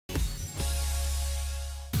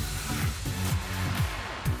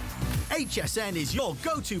HSN is your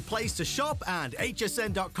go-to place to shop, and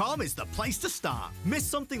hsn.com is the place to start. Miss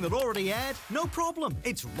something that already aired? No problem.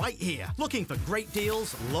 It's right here. Looking for great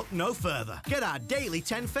deals? Look no further. Get our daily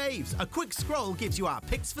 10 faves. A quick scroll gives you our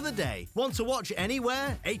picks for the day. Want to watch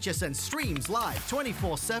anywhere? HSN streams live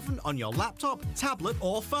 24/7 on your laptop, tablet,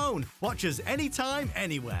 or phone. Watch us anytime,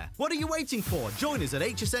 anywhere. What are you waiting for? Join us at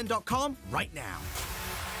hsn.com right now.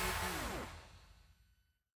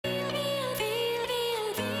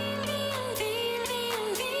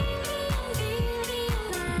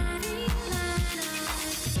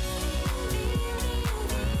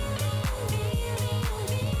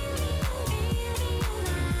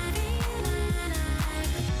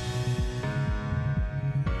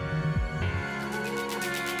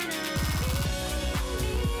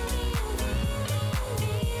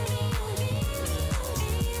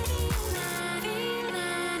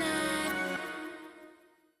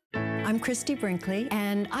 I'm Christy Brinkley,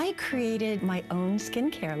 and I created my own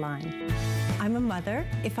skincare line. I'm a mother.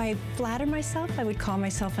 If I flatter myself, I would call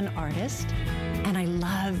myself an artist, and I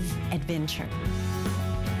love adventure.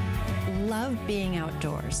 Love being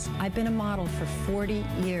outdoors. I've been a model for 40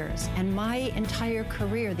 years, and my entire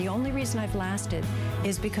career, the only reason I've lasted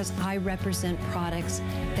is because I represent products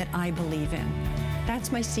that I believe in.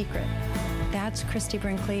 That's my secret. That's Christy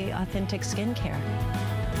Brinkley Authentic Skincare.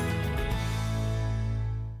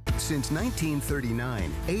 Since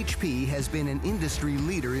 1939, HP has been an industry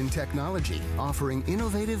leader in technology, offering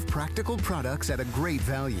innovative, practical products at a great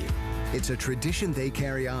value. It's a tradition they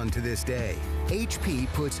carry on to this day. HP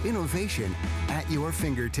puts innovation at your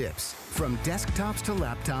fingertips. From desktops to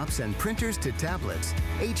laptops and printers to tablets,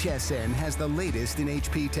 HSN has the latest in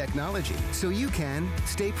HP technology, so you can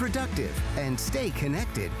stay productive and stay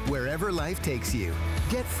connected wherever life takes you.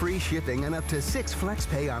 Get free shipping and up to 6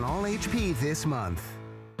 FlexPay on all HP this month.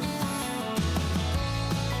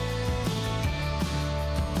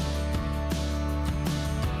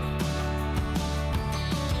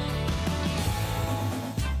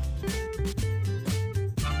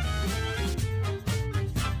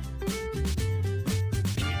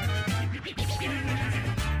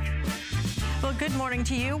 Good morning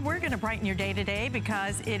to you. We're going to brighten your day today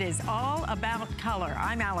because it is all about color.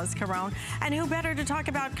 I'm Alice Carone, and who better to talk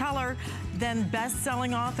about color than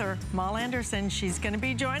best-selling author Mal Anderson. She's going to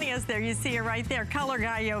be joining us. There you see her right there. Color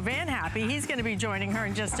guy Yo Van Happy. He's going to be joining her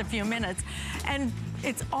in just a few minutes. And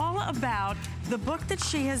it's all about the book that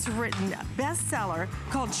she has written, bestseller,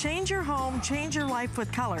 called Change Your Home, Change Your Life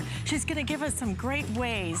with Color. She's going to give us some great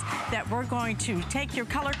ways that we're going to take your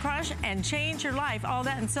color crush and change your life. All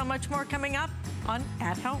that and so much more coming up on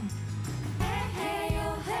At Home.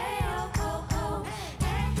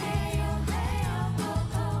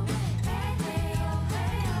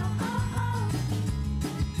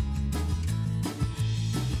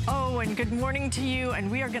 Oh, and good morning to you, and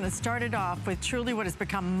we are going to start it off with truly what has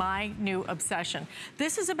become my new obsession.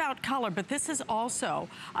 This is about color, but this is also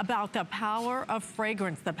about the power of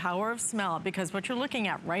fragrance, the power of smell, because what you're looking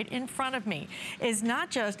at right in front of me is not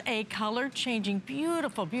just a color-changing,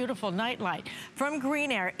 beautiful, beautiful nightlight. From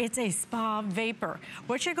Green Air, it's a spa vapor.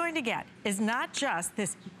 What you're going to get is not just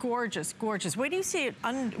this gorgeous, gorgeous, wait till you see it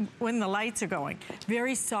when the lights are going.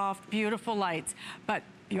 Very soft, beautiful lights, but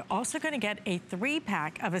you're also going to get a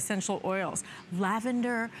 3-pack of essential oils.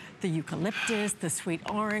 Lavender, the eucalyptus, the sweet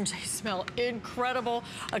orange. They smell incredible.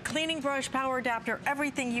 A cleaning brush, power adapter,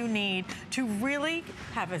 everything you need to really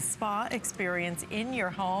have a spa experience in your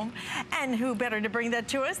home. And who better to bring that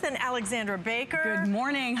to us than Alexandra Baker. Good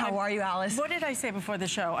morning. How are you, Alice? What did I say before the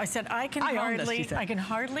show? I said I can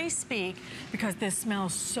hardly speak because this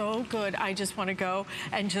smells so good. I just want to go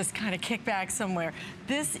and just kind of kick back somewhere.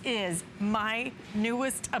 This is my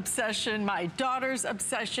newest obsession, my daughter's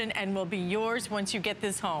obsession, and will be yours once you get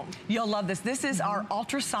this home. You'll love this. This is our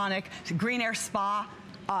ultrasonic Green Air Spa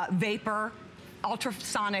Vapor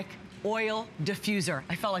ultrasonic oil diffuser.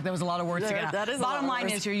 I felt like there was a lot of words to get out. Bottom line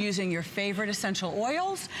is you're using your favorite essential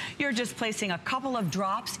oils. You're just placing a couple of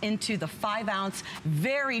drops into the 5-ounce,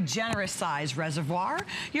 very generous size reservoir.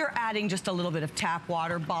 You're adding just a little bit of tap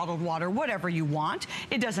water, bottled water, whatever you want.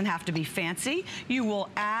 It doesn't have to be fancy. You will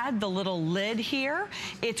add the little lid here.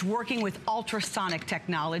 It's working with ultrasonic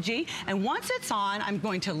technology. And once it's on, I'm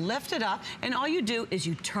going to lift it up, and all you do is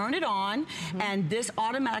you turn it on, and this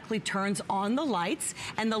automatically turns on the lights,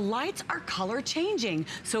 and the lights are color changing.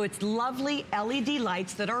 So it's lovely LED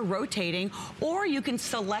lights that are rotating, or you can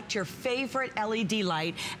select your favorite LED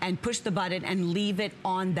light and push the button and leave it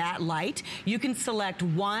on that light. You can select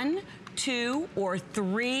 1, 2, or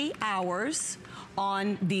 3 hours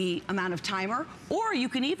on the amount of timer, or you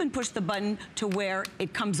can even push the button to where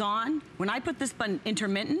it comes on. When I put this button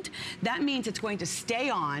intermittent, that means it's going to stay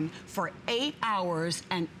on for 8 hours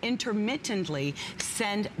and intermittently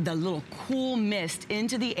send the little cool mist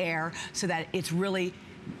into the air so that it's really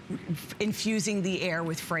infusing the air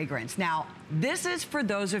with fragrance. Now, this is for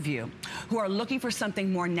those of you who are looking for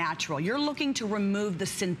something more natural. You're looking to remove the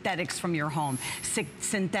synthetics from your home.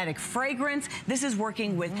 Synthetic fragrance. This is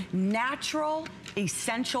working with natural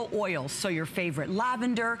essential oils. So your favorite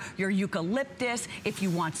lavender, your eucalyptus, if you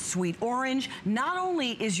want sweet orange. Not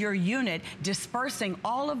only is your unit dispersing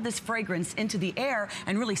all of this fragrance into the air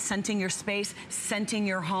and really scenting your space, scenting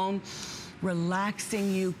your home,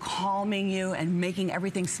 relaxing you, calming you, and making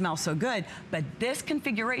everything smell so good. But this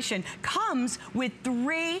configuration comes with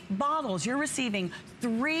 3 bottles. You're receiving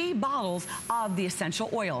 3 bottles of the essential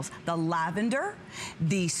oils. The lavender,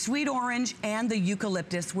 the sweet orange, and the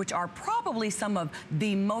eucalyptus, which are probably some of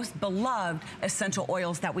the most beloved essential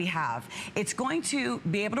oils that we have. It's going to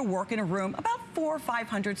be able to work in a room about 400 or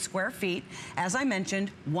 500 square feet. As I mentioned,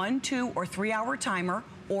 1, 2, or 3 hour timer,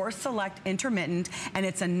 or select intermittent, and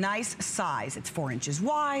it's a nice size. It's 4 inches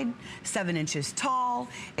wide, 7 inches tall.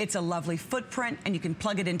 It's a lovely footprint, and you can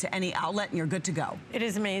plug it into any outlet and you're good to go. It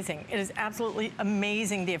is amazing. It is absolutely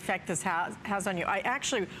amazing the effect this has on you. I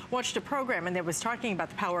actually watched a program and they was talking about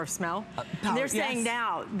the power of smell. And they're saying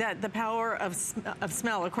now that the power of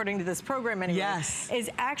smell, according to this program anyway, is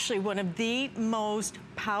actually one of the most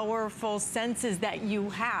powerful senses that you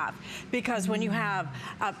have. Because when you have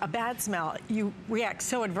a bad smell, you react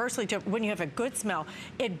so adversely to it. When you have a good smell,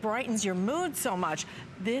 it brightens your mood so much.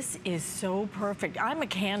 This is so perfect. I'm a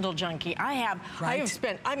candle junkie. I have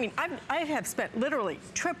spent literally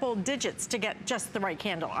triple digits to get just the right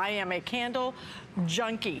candle. I am a candle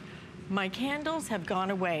junkie. My candles have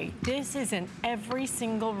gone away. This is in every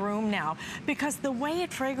single room now because the way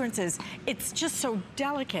it fragrances, it's just so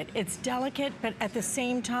delicate. It's delicate, but at the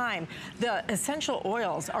same time, the essential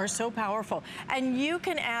oils are so powerful. And you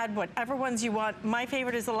can add whatever ones you want. My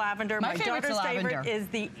favorite is the lavender. My daughter's favorite is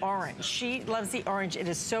the orange. She loves the orange. It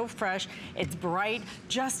is so fresh. It's bright,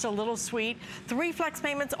 just a little sweet. 3 flex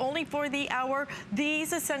payments only for the hour.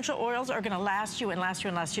 These essential oils are gonna last you and last you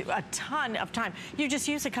and last you a ton of time. You just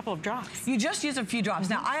use a couple of drops. You just use a few drops.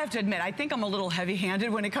 Now, I have to admit, I think I'm a little heavy-handed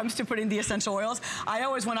when it comes to putting the essential oils. I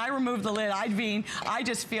always, when I remove the lid, I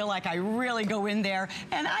just feel like I really go in there,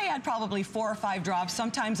 and I add probably 4 or 5 drops,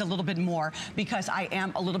 sometimes a little bit more, because I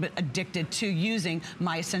am a little bit addicted to using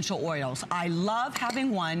my essential oils. I love having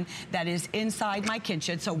one that is inside my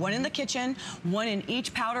kitchen, so 1 in the kitchen, 1 in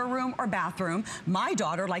each powder room or bathroom. My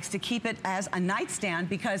daughter likes to keep it as a nightstand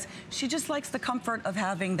because she just likes the comfort of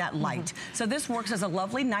having that light. So this works as a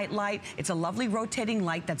lovely night light. It's a lovely rotating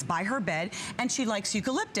light that's by her bed, and she likes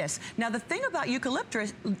eucalyptus. Now, the thing about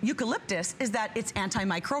eucalyptus is that it's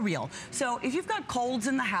antimicrobial. So if you've got colds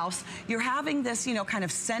in the house, you're having this, you know, kind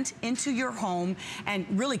of scent into your home and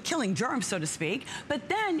really killing germs, so to speak. But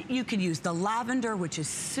then you can use the lavender, which is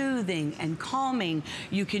soothing and calming.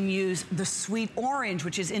 You can use the sweet orange,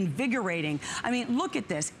 which is invigorating. I mean, look at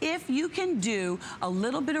this. If you can do a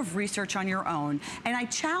little bit of research on your own, and I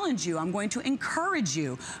challenge you, I'm going to encourage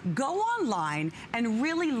you, go online and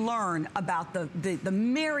really learn about the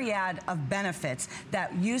myriad of benefits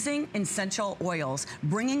that using essential oils,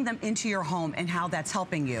 bringing them into your home and how that's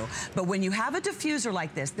helping you. But when you have a diffuser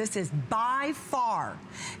like this, this is by far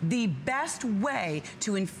the best way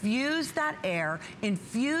to infuse that air,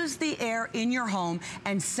 infuse the air in your home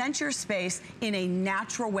and scent your space in a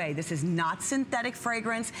natural way. This is not synthetic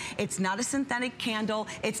fragrance. It's not a synthetic candle.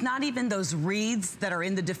 It's not even those reeds that are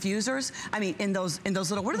in the diffusers. I mean, in those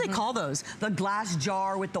little, what do they call those? The glass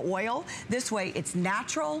jar with the oil. This way, it's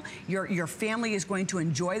natural. Your family is going to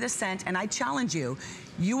enjoy the scent, and I challenge you,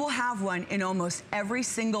 you will have one in almost every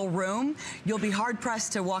single room. You'll be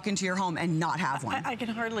hard-pressed to walk into your home and not have one. I can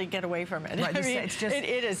hardly get away from it. Right, I mean, it's just,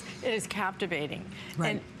 it is captivating.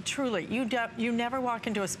 Right. And truly, you never walk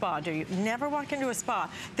into a spa, do you? Never walk into a spa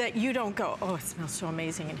that you don't go, oh, it smells so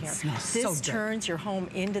amazing in here. It smells so This turns your home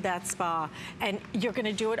into that spa, and you're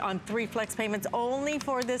gonna do it on 3 flex payments only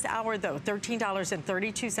for this hour, though,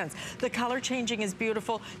 $13.32. The color changing is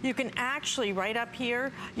beautiful. You can actually, right up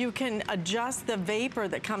here, you can adjust the vapor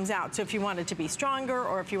that comes out. So if you want it to be stronger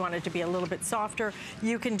or if you want it to be a little bit softer,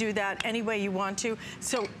 you can do that any way you want to.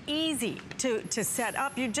 So easy to set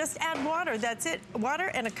up. You just add water, that's it. Water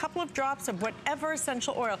and a couple of drops of whatever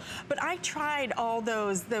essential oil. But I tried all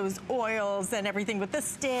those oils and everything with the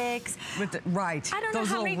sticks. Right. I don't know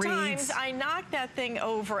how many times I knocked that thing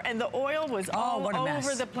over and the oil was all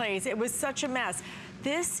over the place. It was such a mess.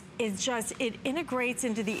 This is just, it integrates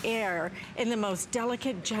into the air in the most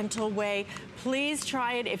delicate, gentle way. Please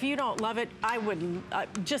try it. If you don't love it, I would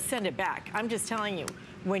just send it back. I'm just telling you.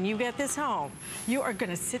 When you get this home, you are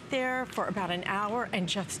gonna sit there for about an hour and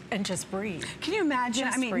just breathe. Can you imagine?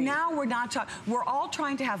 Just I mean, breathe. now we're all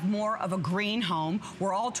trying to have more of a green home.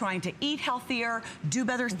 We're all trying to eat healthier, do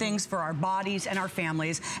better things for our bodies and our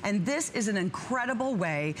families. And this is an incredible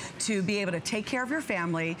way to be able to take care of your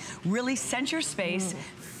family, really scent your space,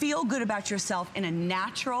 feel good about yourself in a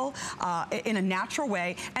natural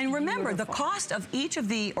way. And remember, the cost of each of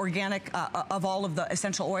the organic, of all of the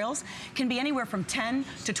essential oils can be anywhere from $10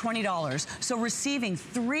 to $20. So receiving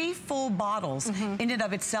 3 full bottles in and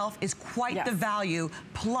of itself is quite the value.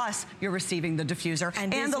 Plus, you're receiving the diffuser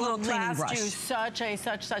and the little cleaning brush. You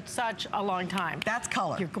such a long time. That's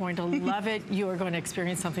color. You're going to love it. You are going to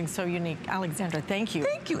experience something so unique. Alexandra, thank you.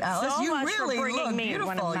 Thank you, Alice. So you much really for bringing look me beautiful.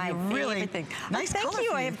 one of my favorite things. Nice thank color you.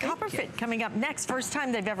 for I have Copperfit coming up next. First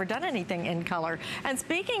time they've ever done anything in color. And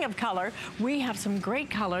speaking of color, we have some great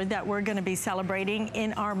color that we're going to be celebrating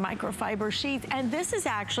in our microfiber sheets. And this is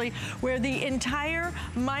actually where the entire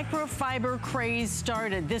microfiber craze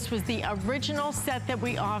started. This was the original set that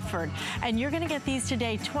we offered. And you're going to get these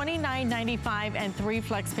today, $29.95 and 3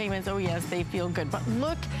 flex payments. Oh yes, they feel good. But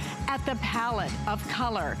look at the palette of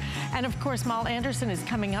color. And of course, Mal Anderson is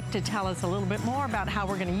coming up to tell us a little bit more about how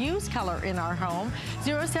we're going to use color in our home.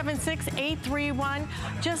 076-831,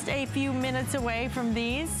 just a few minutes away from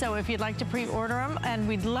these. So if you'd like to pre-order them, and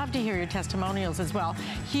we'd love to hear your testimonials as well.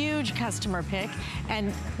 Huge customer pick.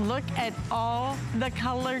 And look at all the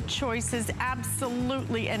color choices.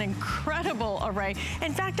 Absolutely an incredible array.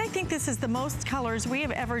 In fact, I think this is the most colors we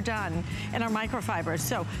have ever done in our microfibers.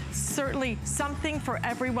 So certainly something for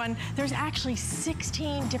everyone. There's actually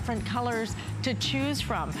 16 different colors to choose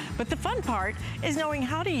from. But the fun part is knowing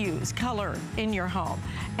how to use color in your home.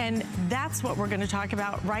 And that's what we're going to talk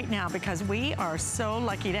about right now, because we are so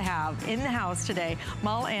lucky to have in the house today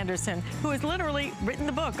Mal Anderson, who has literally written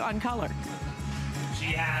the book on color.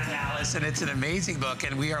 She has, Alice, and it's an amazing book,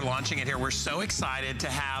 and we are launching it here. We're so excited to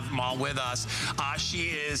have Mal with us. She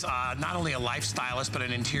is not only a lifestylist, but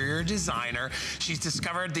an interior designer. She's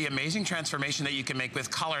discovered the amazing transformation that you can make with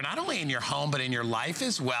color, not only in your home, but in your life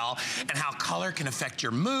as well, and how color can affect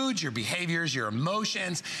your moods, your behaviors, your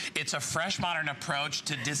emotions. It's a fresh, modern approach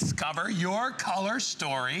to discover your color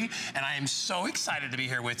story, and I am so excited to be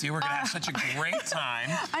here with you. We're going to have such a great time.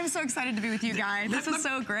 I'm so excited to be with you guys. This is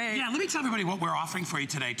so great. Yeah, let me tell everybody what we're offering for you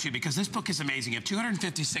today too, because this book is amazing. You have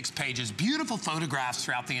 256 pages, beautiful photographs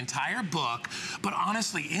throughout the entire book, but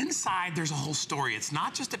honestly, inside there's a whole story. It's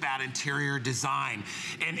not just about interior design,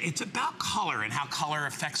 and it's about color and how color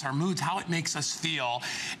affects our moods, how it makes us feel.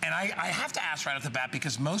 And I have to ask right off the bat,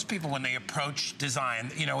 because most people, when they approach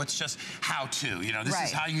design, you know, it's just how to, you know, this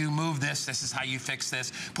is how you move this is how you fix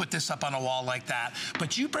this, put this up on a wall like that.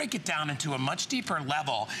 But you break it down into a much deeper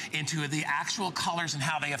level, into the actual colors and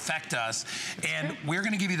how they affect us. And we're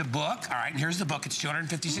going to give you the book. All right, and here's the book. It's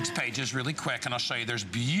 256 pages, really quick, and I'll show you. There's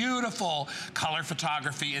beautiful color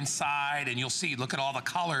photography inside, and you'll see, look at all the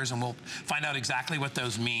colors, and we'll find out exactly what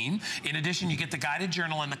those mean. In addition, you get the guided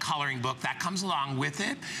journal and the coloring book. That comes along with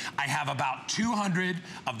it. I have about 200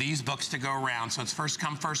 of these books to go around, so it's first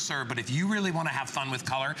come, first serve. But if you really want to have fun with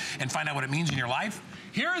color and find out what it means in your life,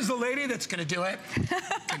 here is the lady that's going to do it.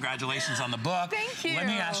 Congratulations on the book. Thank you. Let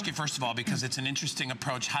me ask you, first of all, because it's an interesting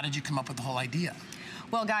approach, how did you come up with the whole idea?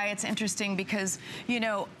 Well, Guy, it's interesting because, you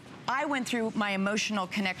know, I went through my emotional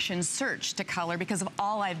connection search to color because of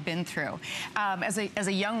all I've been through. As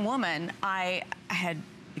a young woman, I had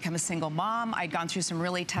become a single mom. I'd gone through some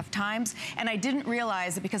really tough times, and I didn't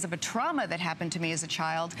realize that because of a trauma that happened to me as a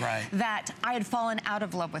child, that I had fallen out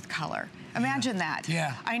of love with color. Imagine that.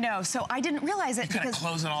 Yeah. I know. So I didn't realize it because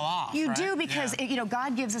close it all off. You do, because it, you know,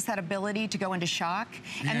 God gives us that ability to go into shock,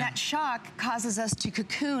 and that shock causes us to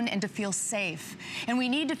cocoon and to feel safe. And we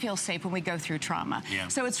need to feel safe when we go through trauma.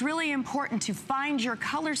 So it's really important to find your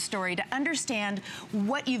color story, to understand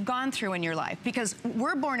what you've gone through in your life, because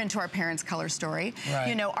we're born into our parents' color story.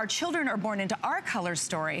 You know, our children are born into our color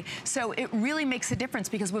story. So it really makes a difference,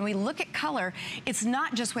 because when we look at color, it's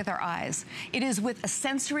not just with our eyes. It is with a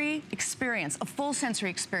sensory experience, a full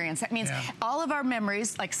sensory experience. That means all of our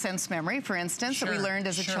memories, like sense memory, for instance, that we learned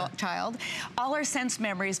as a child, all our sense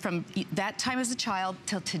memories from that time as a child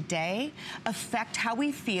till today affect how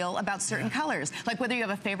we feel about certain colors. Like whether you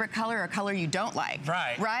have a favorite color or a color you don't like.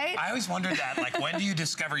 Right? I always wondered that, like, when do you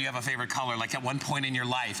discover you have a favorite color? Like at one point in your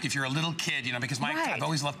life, if you're a little kid, you know, because I've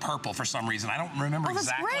always love purple for some reason. I don't remember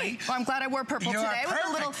exactly. That's great. Well, I'm glad I wore purple today with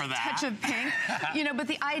a little touch of pink. You know, but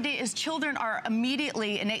the idea is children are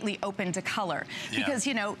immediately, innately open to color because,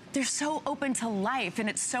 you know, they're so open to life and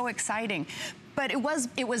it's so exciting. But it was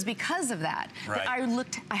because of that that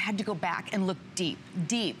I had to go back and look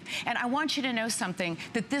deep. And I want you to know something,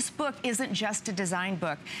 that this book isn't just a design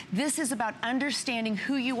book. This is about understanding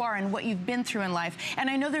who you are and what you've been through in life. And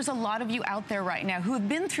I know there's a lot of you out there right now who have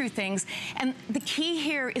been through things, and the key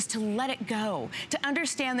here is to let it go, to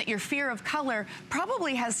understand that your fear of color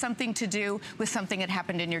probably has something to do with something that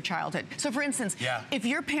happened in your childhood. So for instance, if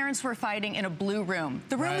your parents were fighting in a blue room,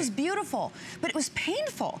 the room was beautiful, but it was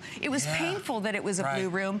painful. It was painful that it was a blue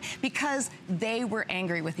room because they were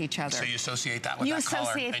angry with each other. So you associate that with that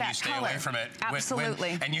color, and you stay away from it.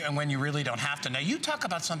 Absolutely. And when you really don't have to. Now you talk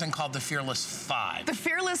about something called the Fearless 5. The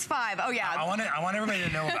Fearless 5. Oh yeah. I want everybody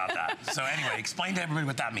to know about that. So anyway, explain to everybody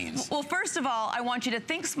what that means. Well, first of all, I want you to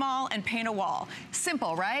think small and paint a wall.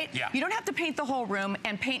 Simple, right? Yeah. You don't have to paint the whole room,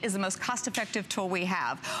 and paint is the most cost-effective tool we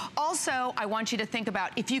have. Also, I want you to think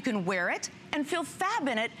about if you can wear it and feel fab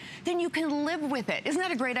in it, then you can live with it. Isn't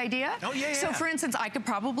that a great idea? Oh, yeah. So, for instance, I could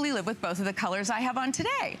probably live with both of the colors I have on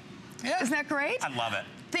today. Yeah. Isn't that great? I love it.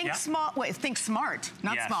 Think small, wait, think smart,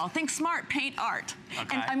 not small. Think smart, paint art.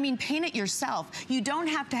 Okay. And I mean, paint it yourself. You don't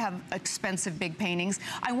have to have expensive big paintings.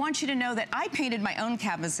 I want you to know that I painted my own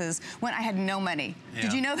canvases when I had no money.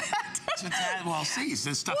 Did you know that? Well, see, it's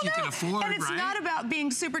stuff you can afford, and it's not about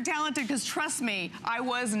being super talented, because trust me, I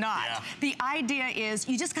was not. The idea is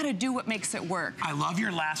you just got to do what makes it work. I love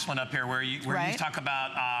your last one up here where you talk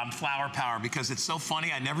about flower power, because it's so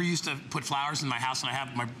funny. I never used to put flowers in my house, and I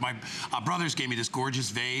have my brothers gave me this gorgeous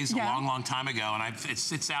vase a long time ago, and it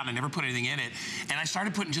sits out, and I never put anything in it. And I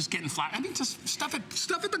started getting flowers. I mean, just stuff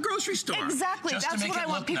at the grocery store. Exactly. That's what I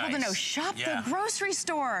want people to know. Shop the grocery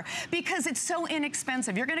store, because it's so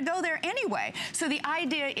inexpensive. You're going to go there anyway. So the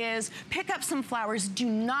idea is pick up some flowers. Do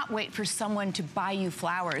not wait for someone to buy you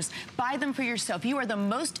flowers. Buy them for yourself. You are the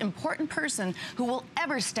most important person who will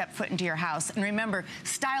ever step foot into your house. And remember,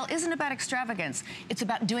 style isn't about extravagance. It's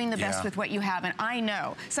about doing the best with what you have. And I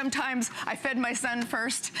know sometimes I fed my son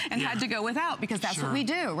first and had to go without, because that's what we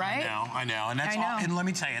do, right? I know. And that's all. And let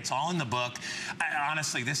me tell you, it's all in the book.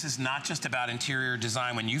 Honestly, this is not just about interior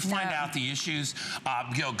design. When you find out the issues,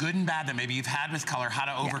 you know, good and bad, that maybe you've had with color, how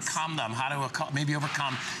to overcome them, how to maybe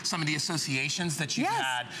overcome some of the associations that you've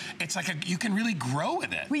had. It's like you can really grow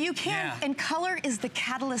with it. Well, you can. And color is the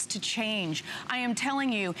catalyst to change. I am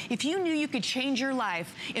telling you, if you knew you could change your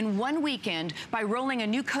life in one weekend by rolling a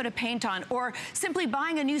new coat of paint on, or simply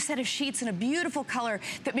buying a new set of sheets in a beautiful color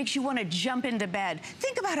that makes you want to jump into bed,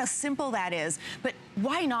 think about how simple that is. But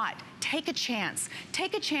why not? Take a chance.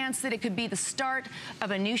 Take a chance that it could be the start of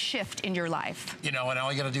a new shift in your life. You know, and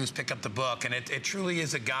all you got to do is pick up the book, and it truly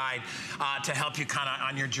is a guide to help you kind of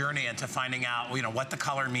on your journey and to finding out, you know, what the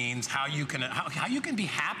color means, how you can be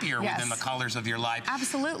happier within the colors of your life.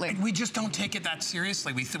 Absolutely. And we just don't take it that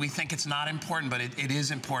seriously. We think it's not important, but it is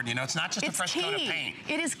important. You know, it's not just a fresh coat of paint.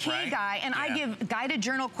 It is key, Guy. And I give guided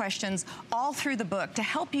journal questions all through the book to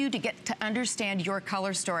help you to get to understand your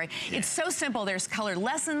color story. It's so simple. There's color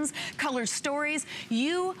lessons, color stories.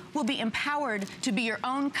 You will be empowered to be your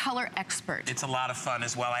own color expert. It's a lot of fun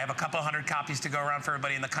as well. I have a couple hundred copies to go around for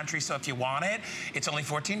everybody in the country, so if you want it, it's only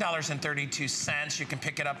 $14.32. You can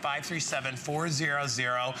pick it up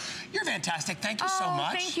 537-400. You're fantastic. Thank you so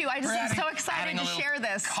much. Thank you. I just am so excited to share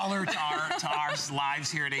this. Color to our lives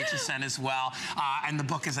here at HSN as well. And the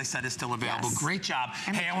book, as I said, is still available. Great job.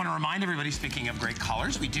 Hey, I want to remind everybody, speaking of great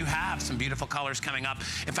colors, we do have some beautiful colors coming up.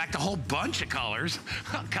 In fact, a whole bunch of colors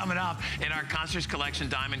coming up in our Concerts Collection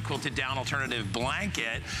Diamond Quilted Down Alternative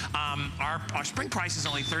Blanket. Our spring price is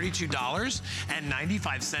only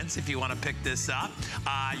 $32.95 if you want to pick this up.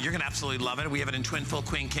 You're going to absolutely love it. We have it in Twin Full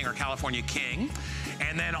Queen King or California King.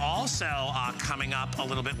 And then also coming up a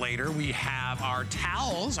little bit later, we have our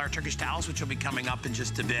towels, our Turkish towels, which will be coming up in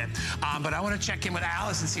just a bit. But I want to check in with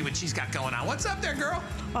Alice and see what she's got going on. What's up there, girl?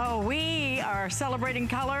 Oh, we are celebrating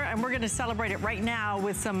color, and we're going to celebrate it right now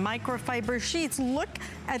with some microfiber sheets. Look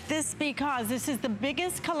at this, because this is the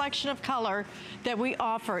biggest collection of color that we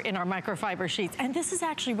offer in our microfiber sheets. And this is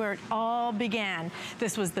actually where it all began.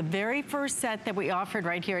 This was the very first set that we offered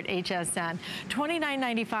right here at HSN.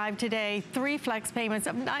 $29.95 today, 3 flex payments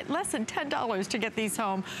of less than $10 to get these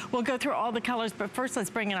home. We'll go through all the colors, but first let's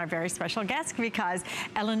bring in our very special guest, because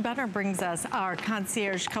Ellen Bunner brings us our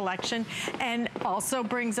concierge collection and also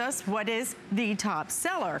brings us what is the top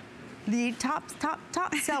seller the top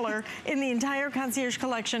seller in the entire concierge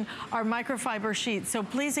collection are microfiber sheets. So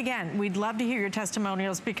please, again, we'd love to hear your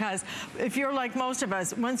testimonials, because if you're like most of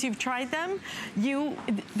us, once you've tried them,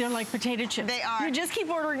 they're like potato chips. They are. You just keep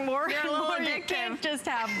ordering more. They're a little addictive. You can't just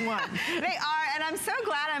have one. They are, and I'm so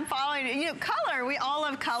glad I'm following it. You know, color, we all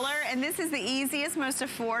love color, and this is the easiest, most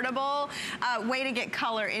affordable way to get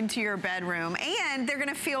color into your bedroom. And they're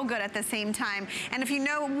gonna feel good at the same time. And if you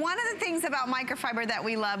know, one of the things about microfiber that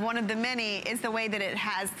we love, one of the many, is the way that it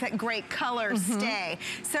has that great color stay.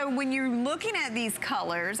 So when you're looking at these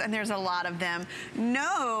colors, and there's a lot of them,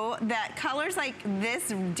 know that colors like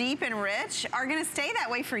this, deep and rich, are gonna stay that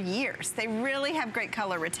way for years. They really have great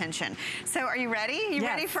color retention. So are you ready? You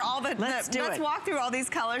ready for all the, let's walk through all these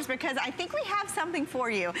colors, because I think we have something for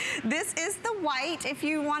you. This is the white. If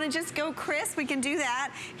you wanna just go crisp, we can do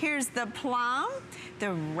that. Here's the plum,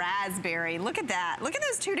 the raspberry. Look at that. Look at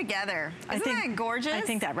those two together. Isn't that gorgeous? I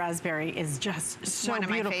think that raspberry is just so one of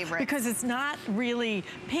beautiful, my favorites. because it's not really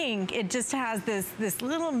pink. It just has this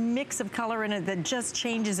little mix of color in it that just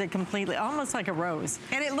changes it completely, almost like a rose.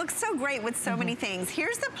 And it looks so great with so many things.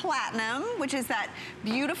 Here's the platinum, which is that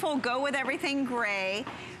beautiful go with everything gray.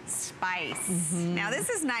 Spice. Now this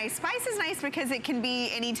is nice. Spice is nice because it can be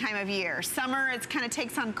any time of year. Summer, it kind of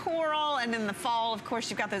takes on coral, and in the fall, of course,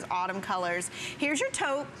 you've got those autumn colors. Here's your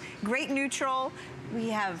taupe, great neutral. We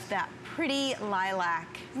have that pretty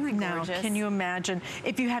lilac. Isn't that gorgeous? Now, can you imagine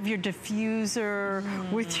if you have your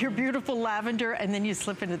diffuser with your beautiful lavender, and then you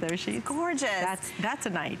slip into those sheets? Gorgeous. That's a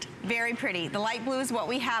night. Very pretty. The light blue is what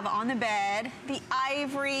we have on the bed. The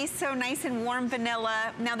ivory, so nice and warm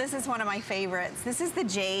vanilla. Now this is one of my favorites. This is the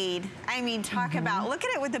jade. I mean, talk about, look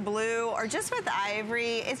at it with the blue or just with the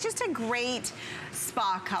ivory. It's just a great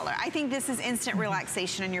spa color. I think this is instant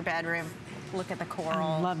relaxation in your bedroom. Look at the coral.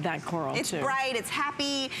 I love that coral, It's bright, it's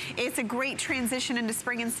happy, it's a great transition into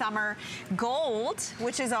spring and summer. Gold,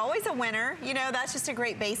 which is always a winner, you know, that's just a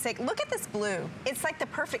great basic. Look at this blue. It's like the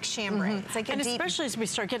perfect chambray. It's like and especially as we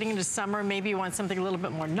start getting into summer, maybe you want something a little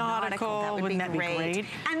bit more nautical. That would Wouldn't be that be great?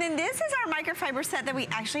 And then this is our microfiber set that we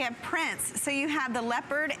actually have prints. So you have the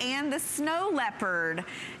leopard and the snow leopard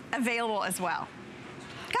available as well.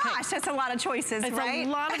 Gosh, that's a lot of choices, right? It's a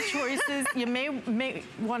lot of choices. You may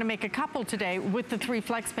want to make a couple today with the 3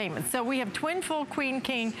 flex payments. So we have twin, full, queen,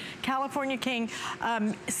 king, California king.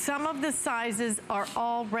 Some of the sizes are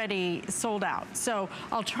already sold out. So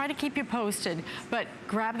I'll try to keep you posted, but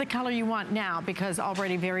grab the color you want now, because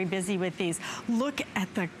already very busy with these. Look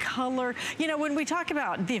at the color. You know, when we talk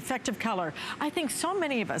about the effect of color, I think so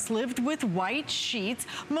many of us lived with white sheets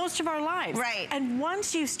most of our lives. Right. And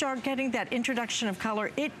once you start getting that introduction of color,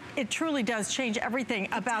 it truly does change everything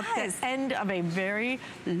about the end of a very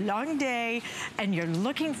long day, and you're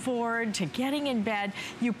looking forward to getting in bed.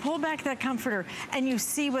 You pull back that comforter and you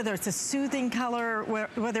see whether it's a soothing color,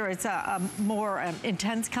 whether it's a more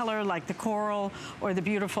intense color like the coral or the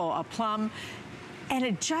beautiful plum. And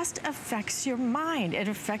it just affects your mind. It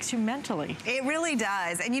affects you mentally. It really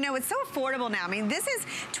does. And you know, it's so affordable now. I mean, this is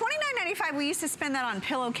 $29.95. We used to spend that on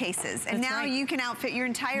pillowcases. And now you can outfit your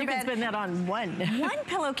entire bed. You can spend that on one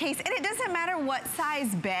pillowcase. And it doesn't matter what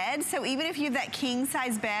size bed. So even if you have that king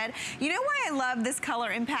size bed, you know why I love this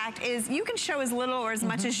color impact is you can show as little or as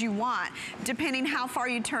much as you want, depending how far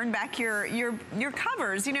you turn back your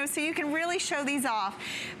covers, you know, so you can really show these off.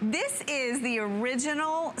 This is the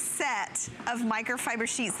original set of microfiber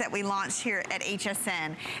sheets that we launched here at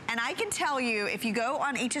HSN. And I can tell you, if you go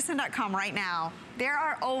on hsn.com right now, there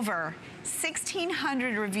are over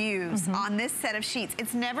 1,600 reviews on this set of sheets.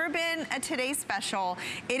 It's never been a Today Special.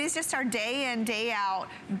 It is just our day in, day out,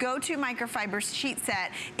 go-to microfiber sheet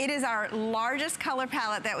set. It is our largest color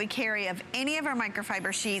palette that we carry of any of our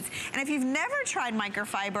microfiber sheets. And if you've never tried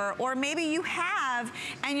microfiber, or maybe you have,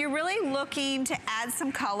 and you're really looking to add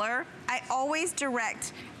some color, I always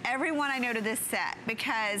direct everyone I know to this set,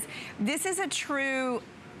 because this is a true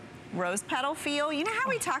rose petal feel. You know how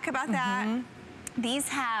we talk about that? These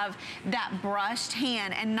have that brushed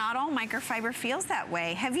hand, and not all microfiber feels that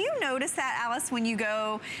way. Have you noticed that, Alice, when you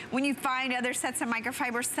find other sets of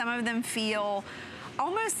microfiber, some of them feel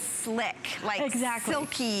almost slick, like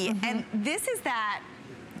silky, and this is that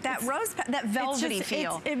rose, that velvety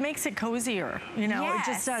feel. It makes it cozier, you know, it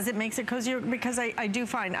just does. It makes it cozier, because I do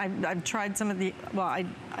find, I've tried some of the, well,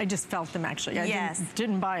 I just felt them actually. I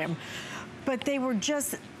didn't buy them. But they were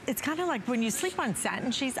just it's kind of like when you sleep on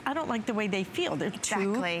satin sheets, I don't like the way they feel. They're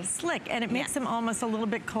too slick, and it makes them almost a little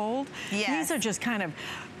bit cold. These are just kind of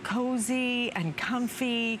cozy and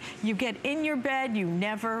comfy. You get in your bed, you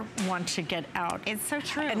never want to get out. It's so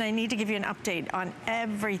true. And I need to give you an update on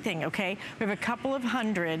everything, okay? We have a couple of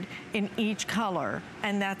hundred in each color,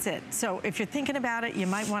 and that's it. So if you're thinking about it, you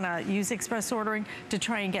might want to use express ordering to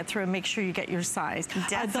try and get through and make sure you get your size.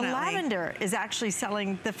 Definitely. The lavender is actually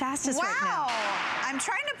selling the fastest right now. I'm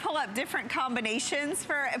trying to pull up different combinations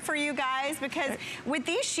for you guys, because with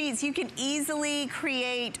these sheets, you can easily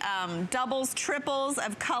create doubles, triples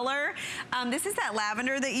of color. This is that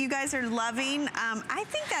lavender that you guys are loving. I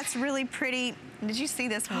think that's really pretty. Did you see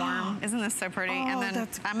this warm? Isn't this so pretty? Oh, and then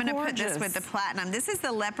that's I'm gonna put this with the platinum. This is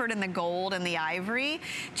the leopard and the gold and the ivory.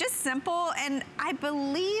 Just simple, and I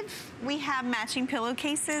believe we have matching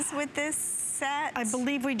pillowcases with this set. I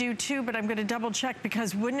believe we do too, but I'm gonna double check,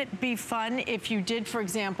 because wouldn't it be fun if you did, for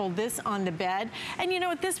example, this on the bed? And you know,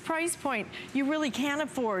 at this price point, you really can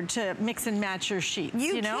afford to mix and match your sheets.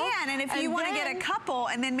 You know? can, and if you wanna get a couple,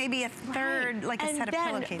 and then maybe a third, like a set of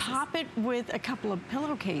pillowcases. And then pop it with a couple of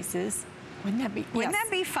pillowcases. Wouldn't that be? Wouldn't that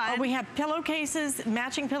be fun? We have pillowcases,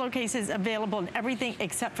 matching pillowcases available in everything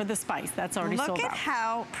except for the spice. That's already sold out. Look at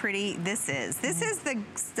how pretty this is. This is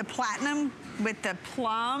the platinum with the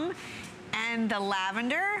plum and the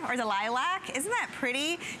lavender, or the lilac. Isn't that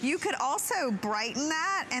pretty? You could also brighten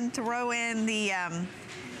that and throw in the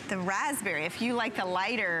raspberry if you like the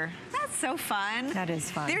lighter. That's so fun. That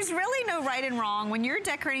is fun. There's really no right and wrong when you're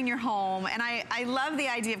decorating your home, and I love the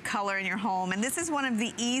idea of color in your home, and this is one of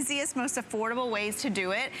the easiest, most affordable ways to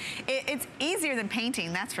do it. It's easier than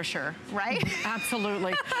painting, that's for sure, right?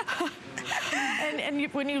 Absolutely.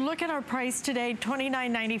 When you look at our price today,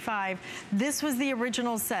 $29.95, this was the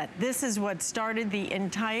original set. This is what started the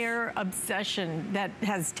entire obsession that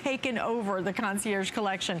has taken over the Concierge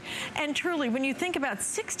Collection. And truly, when you think about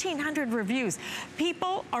 1,600 reviews,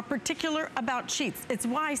 people are particular about sheets. It's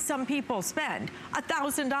why some people spend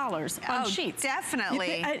 $1,000 on sheets.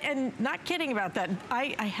 Definitely. And not kidding about that.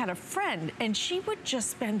 I had a friend, and she would just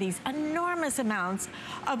spend these enormous amounts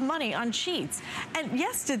of money on sheets. And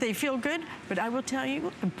yes, did they feel good? But I will tell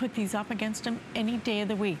you, and put these up against them any day of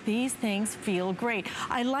the week. These things feel great.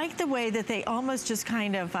 I like the way that they almost just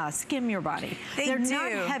kind of skim your body. They're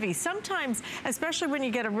not heavy. Sometimes, especially when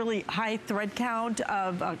you get a really high thread count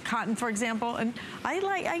of cotton, for example, and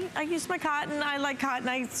I use my cotton, I like cotton,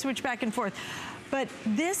 I switch back and forth. But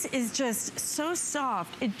this is just so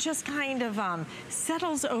soft. It just kind of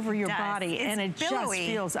settles over your body, and it just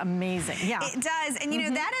feels amazing. Yeah, it does. And you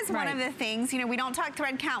know, that is one of the things. You know, we don't talk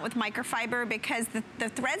thread count with microfiber because the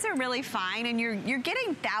threads are really fine, and you're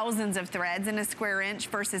getting thousands of threads in a square inch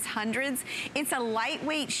versus hundreds. It's a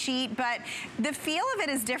lightweight sheet, but the feel of it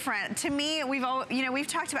is different. To me, we've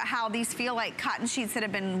talked about how these feel like cotton sheets that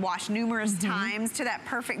have been washed numerous times to that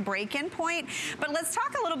perfect break-in point. But let's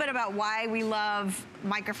talk a little bit about why we love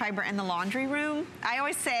microfiber in the laundry room. I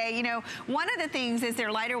always say, you know, one of the things is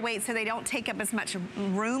they're lighter weight, so they don't take up as much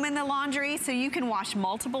room in the laundry, so you can wash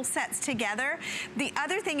multiple sets together. The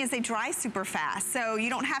other thing is they dry super fast, so you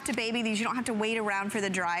don't have to baby these, you don't have to wait around for the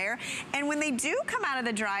dryer. And when they do come out of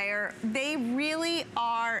the dryer, they really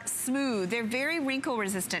are smooth. They're very wrinkle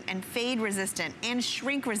resistant and fade resistant and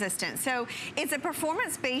shrink resistant. So it's a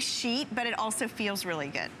performance-based sheet, but it also feels really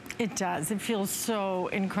good. It does. It feels so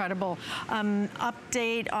incredible.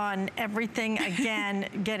 Update on everything. Again,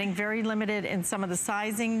 getting very limited in some of the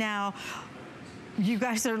sizing now. You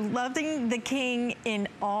guys are loving the king in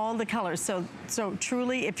all the colors. So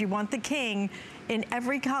truly, if you want the king in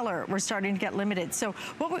every color, we're starting to get limited. So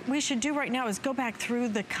what we should do right now is go back through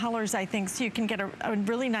the colors, I think, so you can get a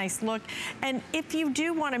really nice look. And if you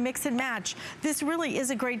do want to mix and match, this really is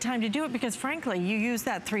a great time to do it, because frankly, you use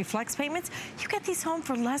that 3 flex payments, you get these home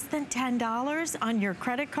for less than $10 on your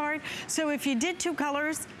credit card. So if you did 2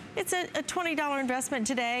 colors, it's a $20 investment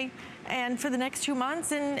today, and for the next 2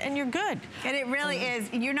 months, and you're good. And it really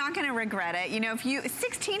is. You're not going to regret it. You know, if you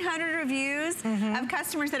 1,600 reviews of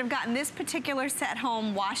customers that have gotten this particular set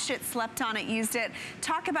home, washed it, slept on it, used it.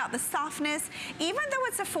 Talk about the softness. Even though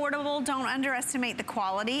it's affordable, don't underestimate the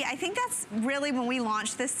quality. I think that's really when we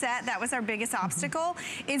launched this set, that was our biggest obstacle,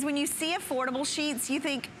 is when you see affordable sheets, you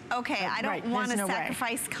think, okay, I don't want to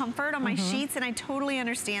sacrifice comfort on my sheets, and I totally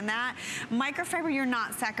understand that. Microfiber, you're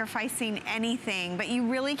not sacrificing anything, but you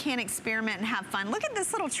really can experiment and have fun. Look at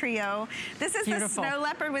this little trio. This is the snow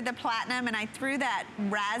leopard with the platinum, and I threw that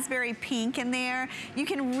raspberry pink in there. You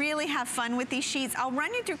can really have fun with these sheets. I'll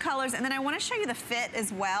run you through colors, and then I want to show you the fit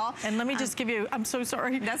as well. And let me just give you, I'm so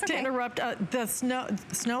sorry to interrupt, the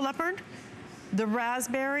snow leopard, the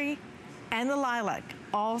raspberry, and the lilac,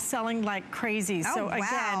 all selling like crazy. Oh, so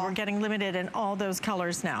again, we're getting limited in all those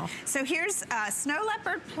colors now. So here's Snow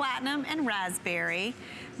Leopard, Platinum, and Raspberry.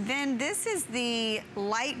 Then this is the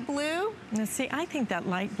light blue. Now see, I think that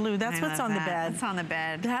light blue, that's what's on the bed. That's on the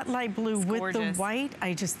bed. That light blue with the white,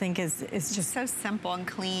 I just think is just so simple and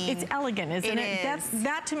clean. It's elegant, isn't it? It is.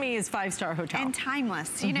 That to me is five-star hotel. And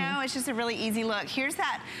timeless, you know, it's just a really easy look. Here's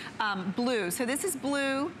that blue. So this is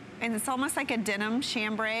blue, and it's almost like a denim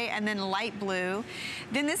chambray, and then light blue.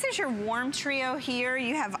 Then this is your warm trio here.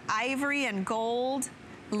 You have ivory and gold,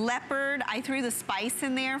 leopard. I threw the spice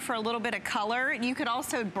in there for a little bit of color. You could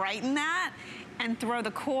also brighten that and throw the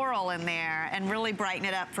coral in there and really brighten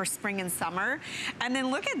it up for spring and summer. And then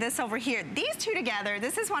look at this over here. These two together,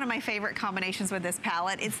 this is one of my favorite combinations with this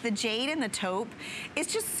palette. It's the jade and the taupe.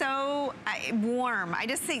 It's just so warm. I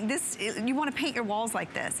just think this, you want to paint your walls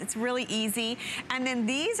like this. It's really easy. And then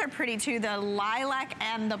these are pretty too, the lilac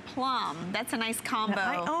and the plum. That's a nice combo.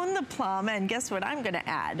 Now, I own the plum, and guess what I'm gonna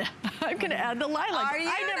add? I'm gonna add the lilac. Are you?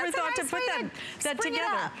 I never thought to put that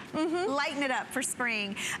together. Lighten it up for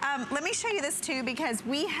spring. Let me show you this too, because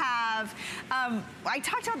we have, I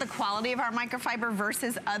talked about the quality of our microfiber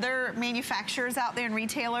versus other manufacturers out there and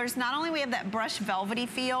retailers. Not only we have that brushed velvety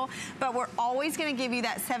feel, but we're always gonna give you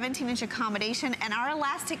that 17-inch accommodation, and our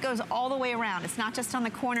elastic goes all the way around. It's not just on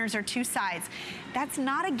the corners or two sides. That's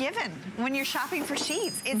not a given when you're shopping for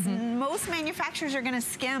sheets. It's most manufacturers are gonna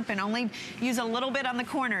skimp and only use a little bit on the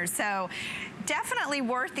corners. So definitely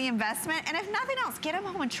worth the investment. And if nothing else, get them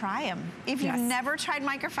home and try them. If you've never tried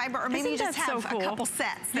microfiber, or maybe you just have a couple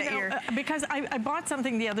sets that you're... Because I bought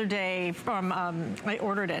something the other day from, I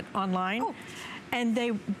ordered it online, and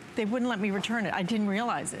they wouldn't let me return it. I didn't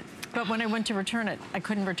realize it. But when I went to return it, I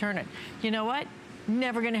couldn't return it. You know what?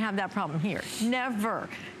 Never gonna have that problem here. Never.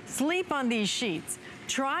 Sleep on these sheets.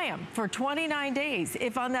 Try them for 29 days.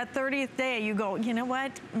 If on that 30th day you go, you know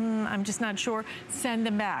what, I'm just not sure, send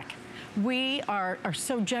them back. We are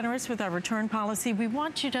so generous with our return policy. We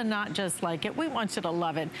want you to not just like it, we want you to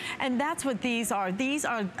love it. And that's what these are. These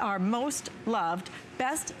are our most loved,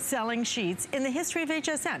 best-selling sheets in the history of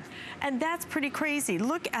HSN. And that's pretty crazy.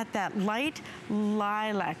 Look at that light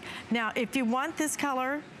lilac. Now, if you want this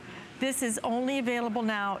color, this is only available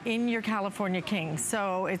now in your California King.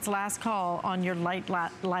 So it's last call on your light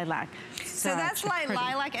lilac. So that's light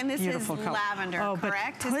lilac, and this is lavender,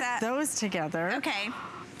 correct? Put those together. Okay.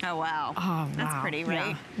 Oh, wow. Oh, wow. That's pretty,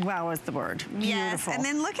 right? Yeah. Wow is the word. Yes, Beautiful. and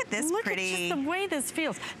then look at this Look at just the way this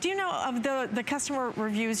feels. Do you know of the customer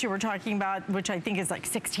reviews you were talking about, which I think is like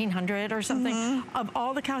 1,600 or something, of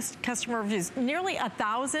all the customer reviews, nearly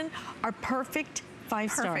 1,000 are perfect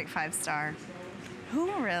 5-star. Perfect 5-star. Who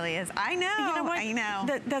really is? I know. You know what? I know.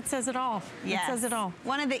 That says it all. Yes. It says it all.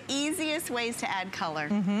 One of the easiest ways to add color.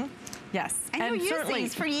 Yes. And you'll use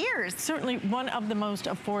these for years. Certainly one of the most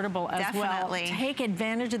affordable as well. Take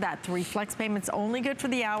advantage of that. 3 flex payments, only good for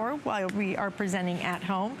the hour while we are presenting at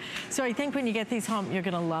home. So I think when you get these home, you're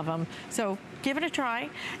gonna love them. So give it a try.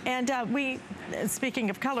 And speaking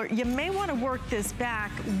of color, you may wanna work this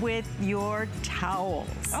back with your towels.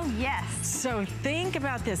 Oh, yes. So think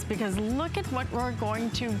about this, because look at what we're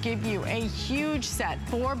going to give you. A huge set,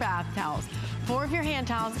 4 bath towels, 4 of your hand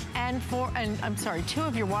towels, and 2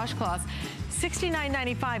 of your washcloths.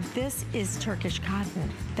 $69.95. This is Turkish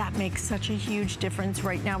cotton. That makes such a huge difference.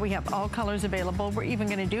 Right now we have all colors available. We're even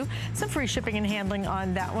gonna do some free shipping and handling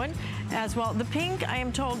on that one as well. The pink, I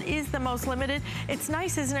am told, is the most limited. It's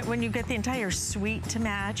nice, isn't it, when you get the entire suite to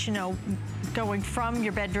match, you know, going from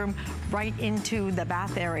your bedroom right into the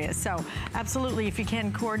bath area. So absolutely, if you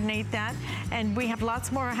can coordinate that. And we have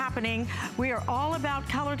lots more happening. We are all about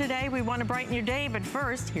color today. We want to brighten your day, but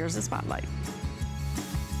first, here's the spotlight.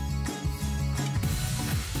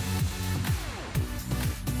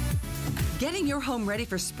 Getting your home ready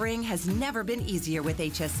for spring has never been easier with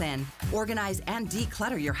HSN. Organize and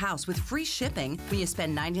declutter your house with free shipping when you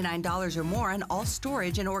spend $99 or more on all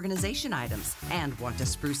storage and organization items. And want to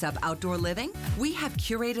spruce up outdoor living? We have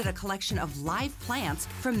curated a collection of live plants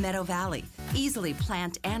from Meadow Valley. Easily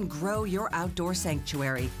plant and grow your outdoor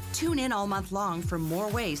sanctuary. Tune in all month long for more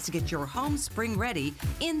ways to get your home spring ready,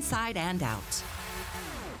 inside and out.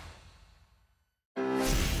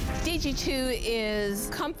 DG2 is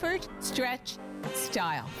comfort, stretch,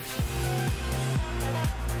 style.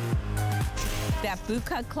 That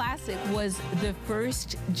bootcut classic was the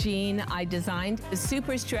first jean I designed. The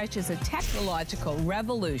Super Stretch is a technological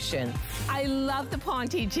revolution. I love the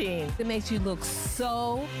Ponte jean. It makes you look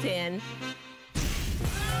so thin.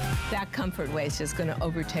 That comfort waist is going to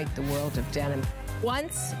overtake the world of denim.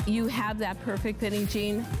 Once you have that perfect fitting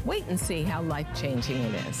jean, wait and see how life-changing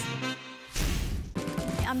it is.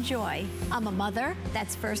 I'm Joy. I'm a mother,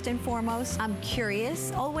 that's first and foremost. I'm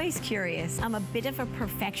curious, always curious. I'm a bit of a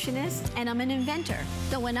perfectionist, and I'm an inventor.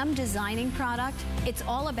 So when I'm designing product, it's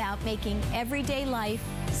all about making everyday life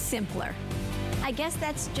simpler. I guess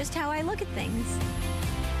that's just how I look at things.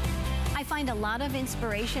 I find a lot of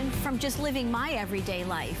inspiration from just living my everyday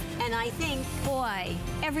life. And I think, boy,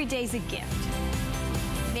 every day's a gift.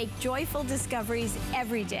 Make joyful discoveries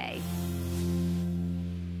every day.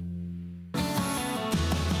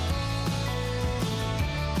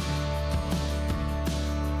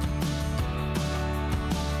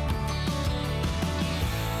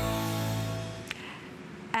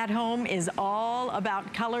 At Home is all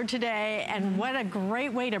about color today, and what a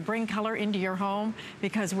great way to bring color into your home,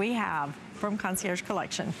 because we have, from Concierge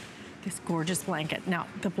Collection, this gorgeous blanket. Now,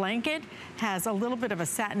 the blanket has a little bit of a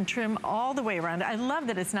satin trim all the way around. I love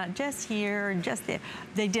that it's not just here and just there.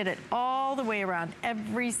 They did it all the way around,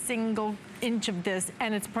 every single inch of this,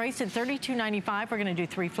 and it's priced at $32.95. We're gonna do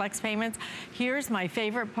 3 flex payments. Here's my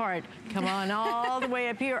favorite part. Come on all the way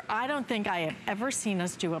up here. I don't think I have ever seen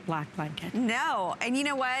us do a black blanket. No, and you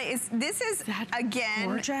know what? This is, again,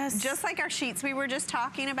 gorgeous? Just like our sheets we were just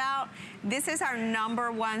talking about, this is our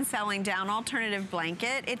 #1 selling down alternative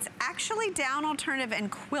blanket. It's actually down alternative and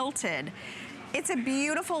quilted. It's a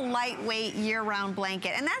beautiful, lightweight, year-round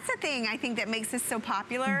blanket. And that's the thing I think that makes this so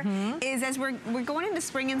popular, is as we're going into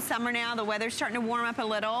spring and summer now, the weather's starting to warm up a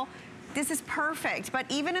little, this is perfect. But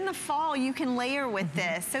even in the fall, you can layer with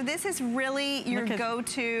this. So this is really your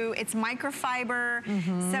go-to. It's microfiber,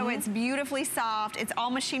 so it's beautifully soft. It's all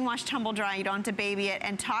machine wash, tumble dry. You don't have to baby it.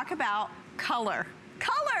 And talk about color.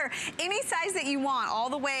 Color, any size that you want, all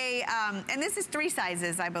the way, and this is 3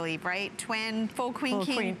 sizes, I believe, right? Twin, full queen,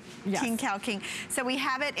 king, yes. king, cow, king. So we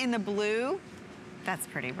have it in the blue. That's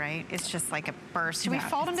pretty, right? It's just like a burst. Should we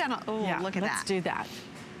fold them down? Oh, yeah, look at that. Let's do that.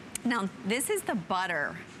 Now, this is the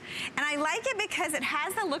butter. And I like it because it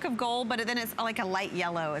has the look of gold, but then it's like a light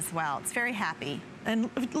yellow as well. It's very happy.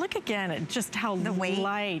 And look again at just how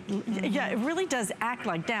light. Yeah, it really does act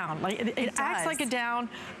like down. Like it acts like a down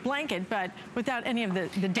blanket, but without any of the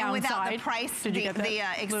downside. And without the price, Did you get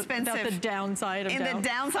that? Expensive. Without the downside of down. The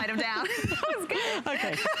downside of down. That was good.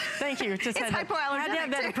 Okay, thank you. Just had to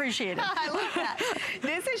have that appreciated. I love that.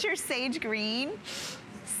 This is your sage green.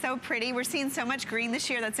 So pretty. We're seeing so much green this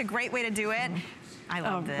year. That's a great way to do it. I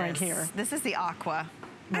love this. Right here. This is the aqua.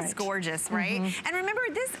 That's gorgeous, right? And remember,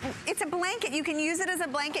 it's a blanket. You can use it as a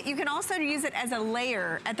blanket. You can also use it as a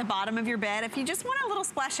layer at the bottom of your bed if you just want a little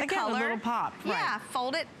splash of color. A little pop, Yeah,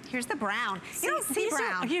 fold it. Here's the brown. You don't see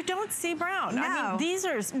brown. You don't see brown. No. I mean, these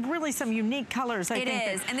are really some unique colors, I think.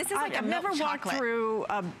 It is, and this is like a milk chocolate. I've never walked through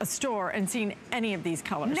a store and seen any of these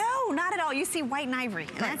colors. No, not at all. You see white and ivory,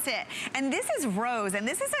 and that's it. And this is rose, and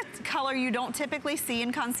this is a color you don't typically see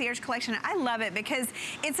in Concierge Collection. I love it because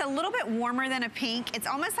it's a little bit warmer than a pink. It's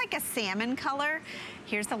almost like a salmon color.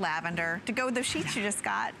 Here's the lavender to go with the sheets you just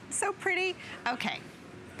got. So pretty. Okay,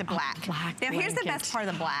 the black. Now here's the best part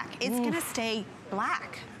of the black. It's gonna stay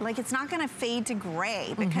black. Like, it's not gonna fade to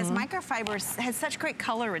gray because microfiber has such great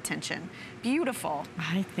color retention. Beautiful.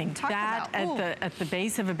 I think that at the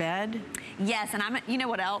base of a bed. Yes, and you know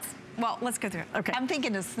what else? Well, let's go through it. Okay. I'm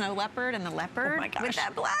thinking the snow leopard and the leopard. Oh my gosh. With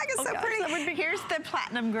that black is so pretty. That would be Here's the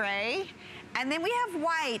platinum gray. And then we have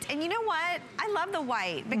white. And you know what? I love the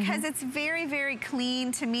white because it's very, very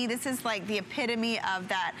clean. To me, this is like the epitome of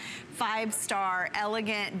that 5-star,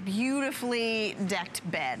 elegant, beautifully decked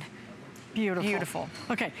bed. Beautiful. Beautiful.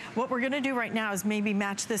 Okay, what we're gonna do right now is maybe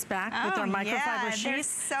match this back with our microfiber sheet. There's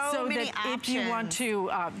so many that options. If you want to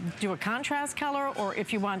do a contrast color or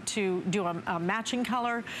if you want to do a matching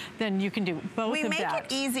color, then you can do both of that. We make it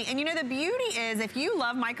easy. And you know, the beauty is if you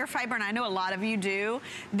love microfiber, and I know a lot of you do,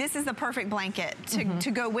 this is the perfect blanket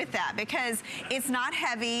to go with that because it's not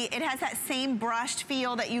heavy. It has that same brushed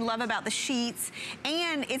feel that you love about the sheets.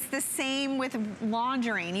 And it's the same with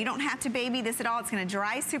laundering. You don't have to baby this at all. It's gonna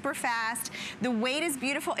dry super fast. The weight is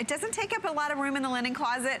beautiful. It doesn't take up a lot of room in the linen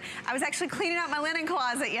closet. I was actually cleaning out my linen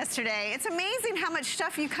closet yesterday. It's amazing how much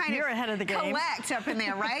stuff you kind of ahead of the game. Collect up in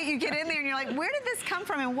there, right? You get in there and you're like, where did this come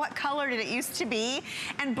from and what color did it used to be?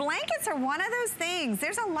 And blankets are one of those things.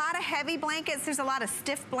 There's a lot of heavy blankets. There's a lot of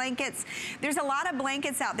stiff blankets. There's a lot of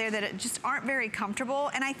blankets out there that just aren't very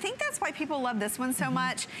comfortable. And I think that's why people love this one so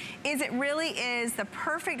much, is it really is the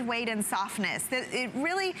perfect weight and softness. That it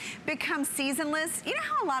really becomes seasonless. You know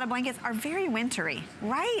how a lot of blankets are very wintry,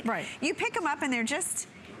 right? Right. You pick them up and they're just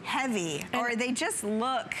heavy, or they just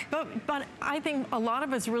look. But I think a lot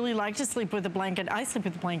of us really like to sleep with a blanket. I sleep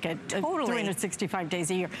with a blanket 365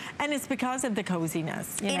 days a year. And it's because of the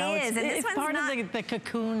coziness. You know? It is. And it's part of the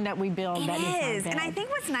cocoon that we build. It is. And I think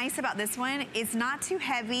what's nice about this one, it's not too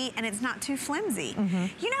heavy and it's not too flimsy.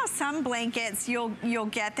 You know, some blankets, you'll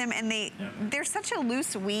get them and they're such a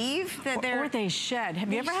loose weave that or they shed.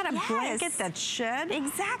 Have you ever had a blanket that shed?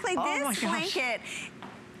 Exactly. This blanket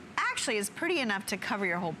actually is pretty enough to cover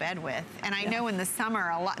your whole bed with. And I know in the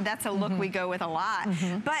summer, that's a look we go with a lot.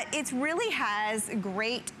 But it really has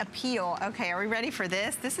great appeal. Okay, are we ready for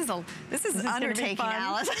this? This is an undertaking,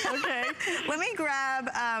 Alice. Okay. Let me grab.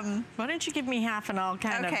 Why don't you give me half and I'll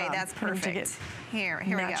kind of. Okay, that's perfect. Here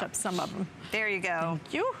we go. Match up some of them. There you go.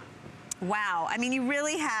 Thank you. Wow, I mean, you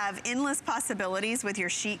really have endless possibilities with your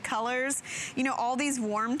sheet colors. You know, all these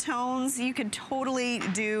warm tones you could totally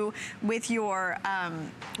do with your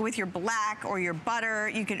black or your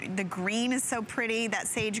butter. The green is so pretty, that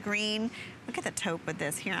sage green. Look at the taupe with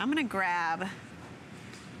this. Here, I'm gonna grab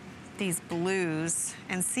these blues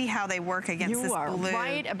and see how they work against this blue. You are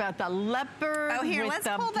right about the leopard. Oh, here, with let's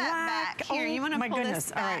the pull black. that back. Here, you wanna pull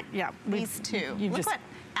this back? All right, yeah. These two. Look what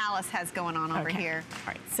Alice has going on over here. All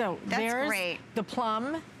right, so that's great. The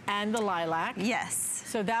plum and the lilac. Yes.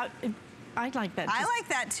 So that, I like that. I like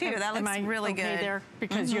that too. That looks really good. There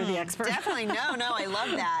because you're the expert. Definitely. No, I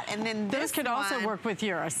love that. And then those could also work with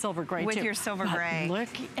your silver gray with too. your silver gray. Look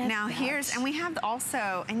at now that. and we have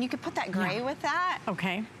also, and you could put that gray with that.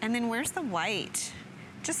 Okay. And then where's the white?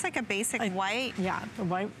 Just like a basic white. Yeah, the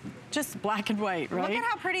white, just black and white, right? Look at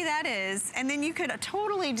how pretty that is. And then you could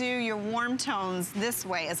totally do your warm tones this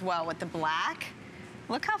way as well with the black.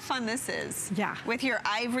 Look how fun this is. Yeah. With your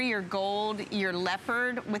ivory, your gold, your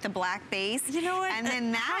leopard with a black base. You know what? And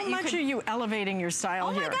then how much are you elevating your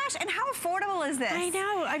style here? Oh my gosh, and how affordable is this? I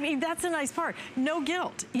know. I mean, that's a nice part. No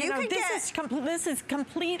guilt. You know, this is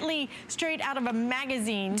completely straight out of a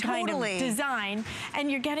magazine kind of design.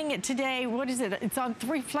 And you're getting it today, what is it? It's on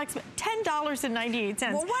 3 flex, $10.98.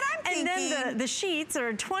 Well, what I'm thinking. And then the sheets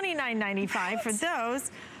are $29.95 for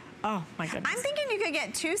those. Oh my goodness. I'm thinking you could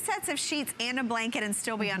get 2 sets of sheets and a blanket and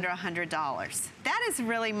still be under $100. That is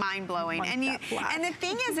really mind-blowing. And the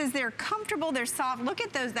thing is they're comfortable, they're soft. Look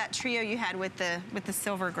at that trio you had with the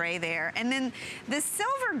silver gray there. And then the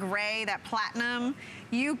silver gray, that platinum,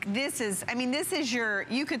 this is your,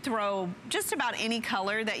 you could throw just about any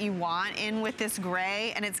color that you want in with this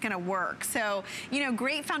gray and it's gonna work. So, you know,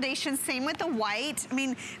 great foundation, same with the white. I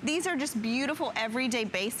mean, these are just beautiful everyday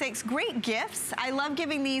basics. Great gifts. I love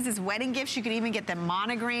giving these as wedding gifts. You could even get them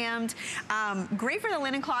monogrammed. Great for the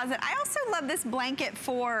linen closet. I also love this blanket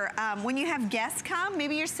for when you have guests come,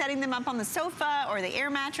 maybe you're setting them up on the sofa or the air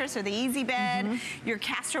mattress or the easy bed, your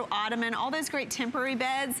Castro ottoman, all those great temporary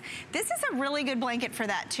beds. This is a really good blanket for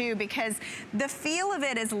that too, because the feel of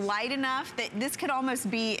it is light enough that this could almost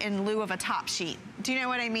be in lieu of a top sheet. Do you know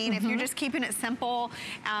what I mean? If you're just keeping it simple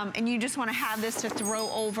and you just want to have this to throw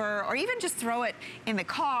over or even just throw it in the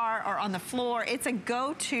car or on the floor, it's a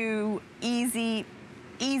go-to easy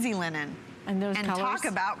linen. And those colors? Talk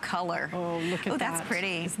about color. Oh, look at that. Oh, that's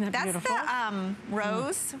pretty. Isn't that beautiful? That's the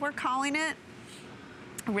rose, we're calling it.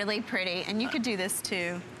 Really pretty. And you could do this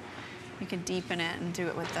too. You could deepen it and do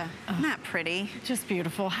it with the, isn't that pretty? Just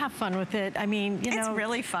beautiful. Have fun with it. I mean, you know. It's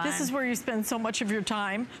really fun. This is where you spend so much of your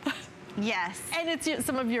time. Yes. And it's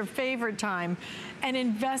some of your favorite time. And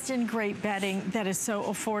invest in great bedding that is so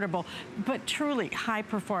affordable, but truly high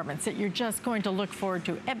performance that you're just going to look forward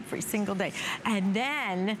to every single day. And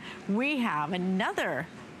then we have another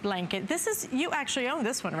blanket. This is, you actually own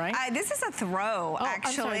this one, right? This is a throw, actually.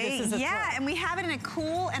 I'm sorry, this is a throw. And we have it in a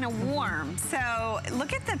cool and a warm. So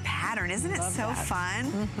look at the pattern. Isn't it so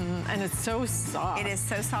fun? And it's so soft. It is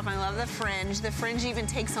so soft. I love the fringe. The fringe even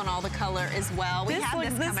takes on all the color as well. We have this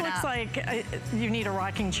coming up. This looks like you need a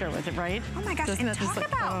rocking chair with it, right? Oh my gosh, and talk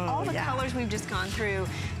about all the colors we've just gone through.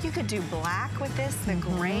 You could do black with this, the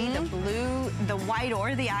gray, the blue, the white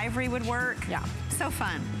or the ivory would work. Yeah. So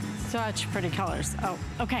fun. Such pretty colors. Oh,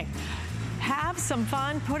 okay. Have some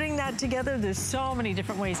fun putting that together. There's so many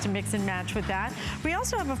different ways to mix and match with that. We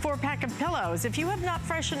also have a 4-pack of pillows. If you have not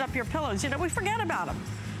freshened up your pillows, you know, we forget about them.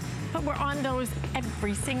 But we're on those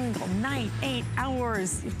every single night, 8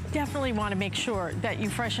 hours. You definitely want to make sure that you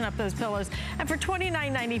freshen up those pillows. And for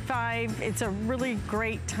 $29.95, it's a really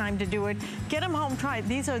great time to do it. Get them home, try it.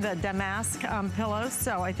 These are the damask pillows,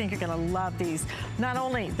 so I think you're going to love these. Not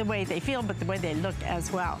only the way they feel, but the way they look as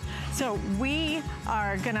well. So we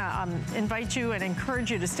are going to invite you and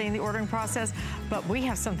encourage you to stay in the ordering process, but we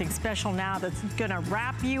have something special now that's going to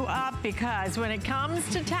wrap you up, because when it comes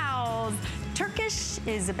to towels, Turkish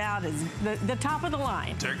is about not as the top of the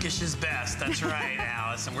line. Turkish is best. That's right,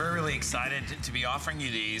 Alice. And we're really excited to be offering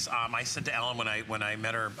you these. I said to Ellen when I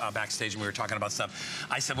met her backstage and we were talking about stuff,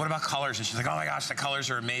 I said, what about colors? And she's like, oh my gosh, the colors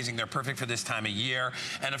are amazing. They're perfect for this time of year.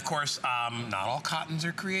 And of course, not all cottons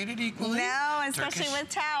are created equally. No, especially with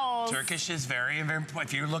towels. Turkish is very, very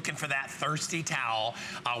important. If you're looking for that thirsty towel,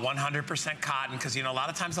 100% cotton, because you know a lot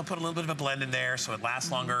of times they'll put a little bit of a blend in there so it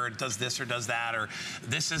lasts longer, it does this or does that, or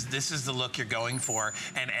this is the look you're going for.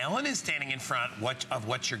 And Ellen is standing in front of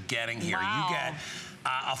what you're getting here. Wow. You get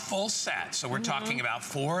a full set. So we're talking about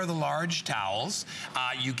 4 of the large towels.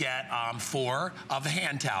 You get 4 of the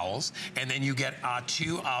hand towels, and then you get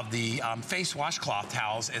 2 of the face washcloth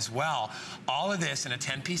towels as well. All of this in a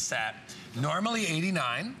 10-piece set. Normally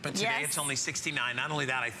 $89, but today it's only $69. Not only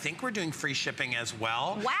that, I think we're doing free shipping as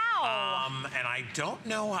well. Wow. And I don't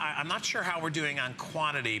know, I'm not sure how we're doing on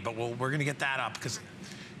quantity, but we're gonna get that up because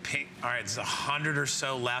pink, all right, there's 100 or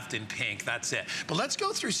so left in pink, that's it. But let's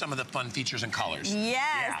go through some of the fun features and colors.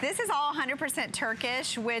 Yes, this is all 100%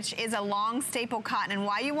 Turkish, which is a long staple cotton. And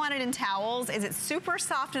why you want it in towels is it's super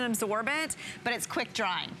soft and absorbent, but it's quick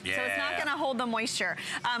drying. Yeah. So it's not gonna hold the moisture.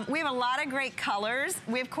 We have a lot of great colors.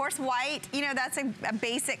 We have, of course, white. You know, that's a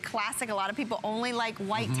basic classic. A lot of people only like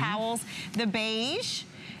white towels. The beige,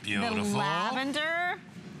 beautiful. the lavender.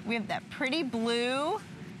 We have that pretty blue.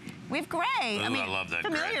 We have gray. Ooh, I mean, I love that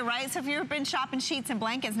familiar, gray. right? So if you've been shopping sheets and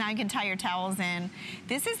blankets, now you can tie your towels in.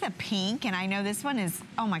 This is the pink, and I know this one is,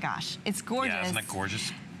 oh my gosh, it's gorgeous. Yeah, isn't that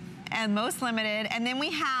gorgeous? And most limited. And then we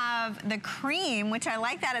have the cream, which I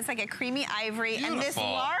like that. It's like a creamy ivory. Beautiful. And this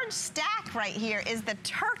large stack right here is the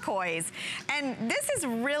turquoise. And this is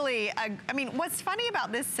really, I mean, what's funny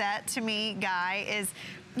about this set to me, Guy, is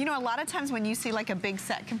you know, a lot of times when you see like a big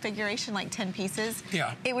set configuration, like 10 pieces,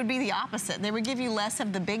 it would be the opposite. They would give you less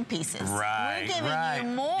of the big pieces. Right, We're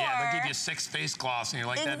giving you more. Yeah, they'll give you 6 face cloths and you're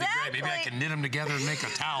like, that'd be great. Maybe I can knit them together and make a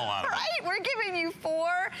towel out of it. Right, we're giving you 4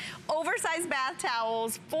 oversized bath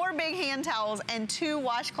towels, 4 big hand towels, and 2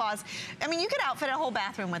 washcloths. I mean, you could outfit a whole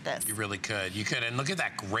bathroom with this. You really could. You could. And look at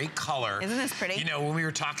that great color. Isn't this pretty? You know, when we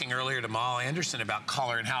were talking earlier to Molly Anderson about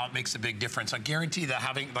color and how it makes a big difference, I guarantee that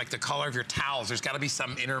having like the color of your towels, there's got to be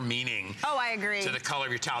some inner meaning. Oh, I agree. To the color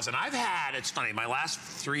of your towels. And I've had, it's funny, my last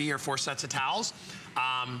 3 or 4 sets of towels,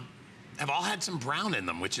 have all had some brown in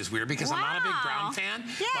them, which is weird because I'm not a big brown fan.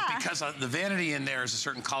 Yeah. But because the vanity in there is a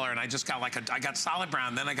certain color, and I just got like I got solid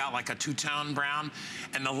brown, then I got like a 2-tone brown,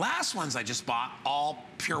 and the last ones I just bought all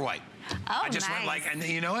pure white. Oh, I just went like, and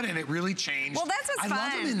you know what? And it really changed. Well, that's what's fun. I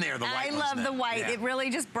love them in there, the white I love the white. It really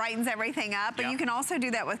just brightens everything up. And you can also do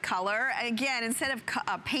that with color. Again, instead of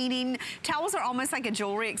painting, towels are almost like a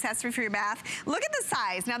jewelry accessory for your bath. Look at the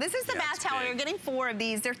size. Now, this is the bath towel. You're getting 4 of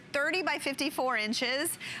these. They're 30 by 54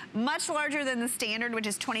 inches, much larger than the standard, which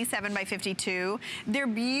is 27 by 52. They're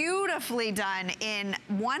beautifully done in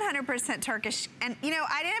 100% Turkish. And, you know,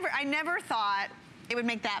 I never thought it would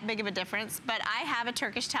make that big of a difference, but I have a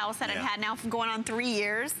Turkish towel set I've had now for going on 3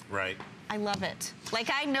 years. Right. I love it. Like,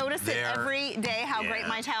 I notice it every day how great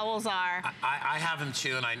my towels are. I have them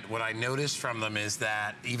too, and what I noticed from them is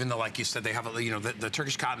that even though, like you said, they have, you know, the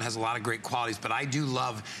Turkish cotton has a lot of great qualities, but I do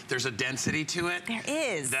love, there's a density to it. There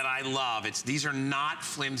is. That I love. These are not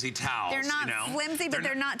flimsy towels. They're not flimsy, but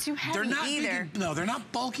they're not too heavy either. No, they're not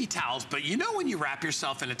bulky towels, but you know when you wrap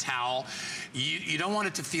yourself in a towel, you don't want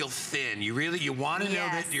it to feel thin. You want to know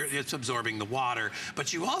that it's absorbing the water,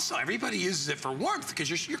 but you also, everybody uses it for warmth because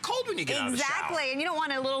you're cold when you get out of the shower. Exactly, and you don't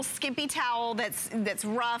want a little skimpy towel that's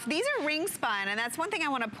rough. These are ring spun, and that's one thing I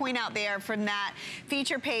want to point out there from that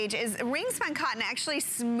feature page is ring spun cotton actually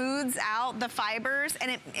smooths out the fibers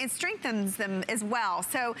and it strengthens them as well.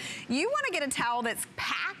 So you want to get a towel that's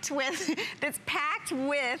packed with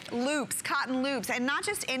loops, cotton loops, and not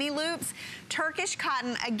just any loops. Turkish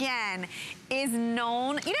cotton, again, is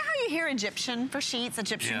known, you know how you hear Egyptian for sheets,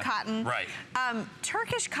 Egyptian cotton? Right.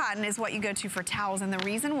 Turkish cotton is what you go to for towels, and the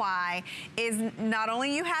reason why is not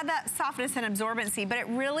only you have that softness and absorbency, but it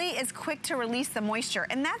really is quick to release the moisture.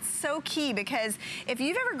 And that's so key because if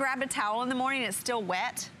you've ever grabbed a towel in the morning and it's still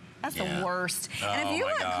wet, that's the worst. And if you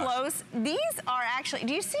look close, these are actually,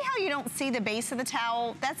 do you see how you don't see the base of the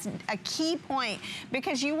towel? That's a key point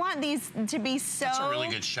because you want these to be so... That's a really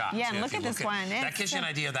good shot. Yeah, look at this one. That gives you an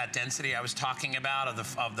idea of that density I was talking about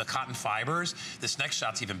of the cotton fibers. This next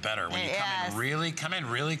shot's even better when you come in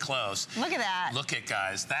really close. Look at that. Look at,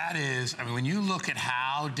 guys, that is, I mean, when you look at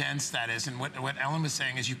how dense that is, and what Ellen was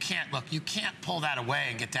saying is you can't pull that away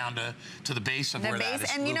and get down to the base of where that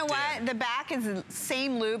is. And you know what? The back is the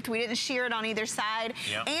same looped We didn't shear it on either side.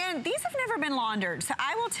 Yep. And these have never been laundered. So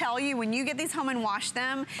I will tell you, when you get these home and wash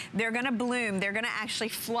them, they're gonna bloom. They're gonna actually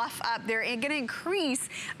fluff up. They're gonna increase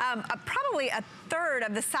probably a third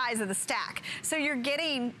of the size of the stack. So you're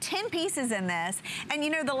getting 10 pieces in this. And you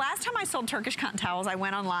know, the last time I sold Turkish cotton towels, I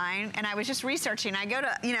went online and I was just researching. I go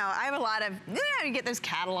to, you know, I have a lot of, you get those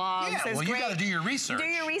catalogs. Yeah, well, you gotta do your research. Do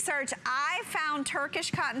your research. I found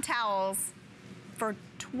Turkish cotton towels for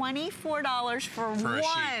 $24 for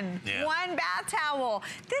one bath towel.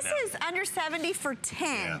 This is under 70 for 10.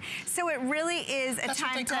 Yeah. So it really is a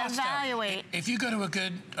time to evaluate. If you go to a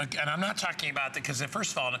good, and I'm not talking about that, because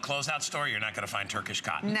first of all, in a closeout store, you're not going to find Turkish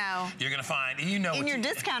cotton. No. You're going to find, you know. In your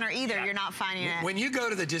discounter either, you're not finding it. When you go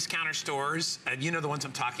to the discounter stores, and you know the ones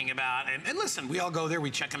I'm talking about, and listen, we all go there,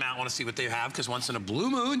 we check them out, want to see what they have, because once in a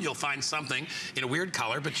blue moon, you'll find something in a weird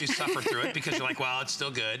color, but you suffer through it because you're like, well, it's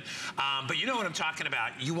still good. But you know what I'm talking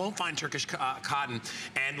about. You won't find Turkish cotton,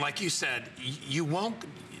 and like you said, you won't.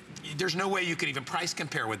 There's no way you could even price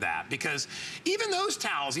compare with that, because even those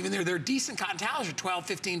towels, even they're decent cotton towels, are 12,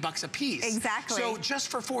 15 bucks a piece. Exactly. So just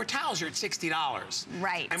for 4 towels, you're at $60.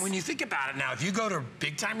 Right. And when you think about it now, if you go to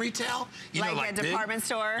big time retail, you know, like a department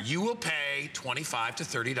store, you will pay $25 to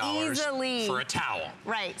 $30 easily for a towel.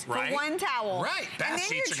 Right. For one towel. Right. Bath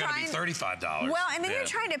sheets are going to be $35. Well, and then you're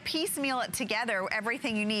trying to piecemeal it together,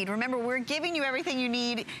 everything you need. Remember, we're giving you everything you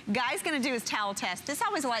need. Guy's going to do his towel test. This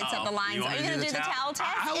always lights up the lines. Are you going to do the towel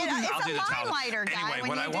test? It's a line lighter, guy. Anyway,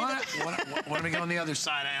 what I want to go on the other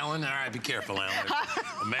side, Alan. All right, be careful, Alan.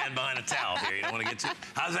 There's a man behind a towel here. You don't want to get too.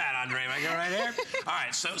 How's that, Andre? Am I go right there? All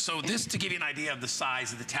right. So this to give you an idea of the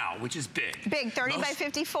size of the towel, which is big. Big, 30 by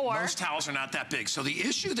 54. Most towels are not that big. So the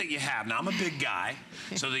issue that you have now, I'm a big guy.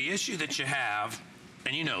 So the issue that you have.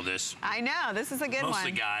 And you know this. I know, this is a good one.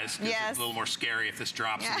 Mostly guys, because it's a little more scary if this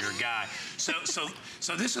drops and you're a guy. So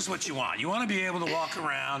this is what you want. You want to be able to walk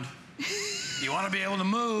around. You want to be able to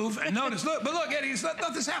move. And notice, look, Eddie,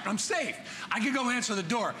 nothing's happened. I'm safe. I could go answer the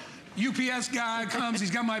door. UPS guy comes, he's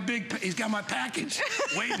got my package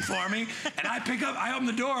waiting for me, and I open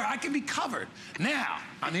the door, I can be covered. Now,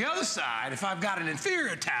 on the other side, if I've got an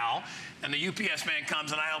inferior towel, and the UPS man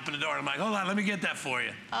comes and I open the door, and I'm like, hold on, let me get that for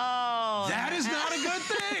you. Oh. That is not a good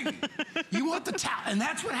thing. You want the towel, and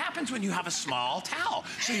that's what happens when you have a small towel.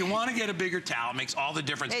 So you want to get a bigger towel. It makes all the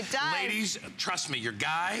difference. It does. Ladies, trust me, your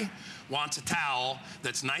guy wants a towel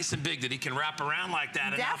that's nice and big that he can wrap around like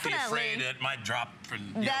that and not be afraid it might drop for the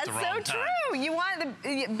wrong time. That's so true. You want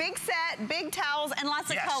the big set, big towels, and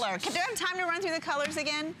lots of color. Do I have time to run through the colors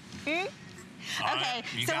again? Okay,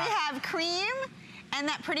 so we have cream and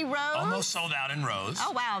that pretty rose. Almost sold out in rose.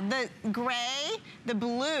 Oh, wow. The gray, the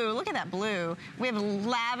blue. Look at that blue. We have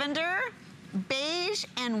lavender, beige,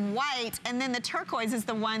 and white, and then the turquoise is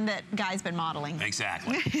the one that Guy's been modeling.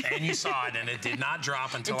 Exactly. And you saw it, and it did not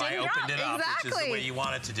drop until I opened it up, which is the way you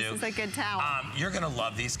want it to do. It's a good towel. You're going to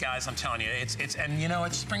love these guys, I'm telling you. And you know,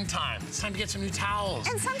 it's springtime. It's time to get some new towels.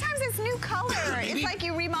 And sometimes it's new color. It's like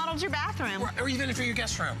you remodeled your bathroom. Or even if you're your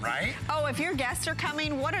guest room, right? Oh, if your guests are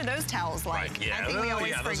coming, what are those towels like? Right, yeah. I think we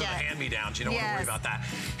always forget. Those are the hand-me-downs. You don't want to worry about that.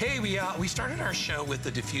 Hey, we started our show with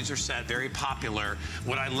the diffuser set, very popular.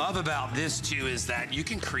 What I love about this, too, is that you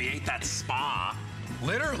can create that spa,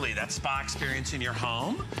 literally that spa experience in your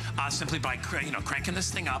home, simply by cranking this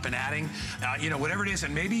thing up and adding, whatever it is.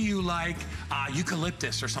 And maybe you like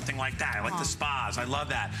eucalyptus or something like that. I like the spas. I love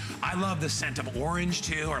that. I love the scent of orange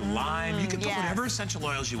too, or lime. You can put whatever essential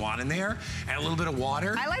oils you want in there, and a little bit of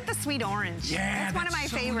water. I like the sweet orange. Yeah, that's one of my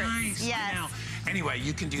favorites. Nice. Yes. Anyway,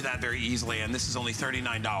 you can do that very easily, and this is only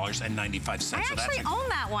 $39.95. I actually own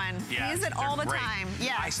that one. Yeah, I use it all the time.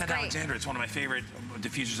 Yeah, I said, Alexandra, it's one of my favorite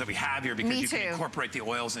diffusers that we have here because you can incorporate the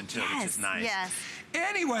oils into it, which is nice. Yes.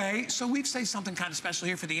 Anyway, so we've saved something kind of special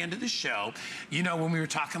here for the end of the show. You know, when we were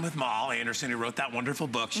talking with Mal Anderson, who wrote that wonderful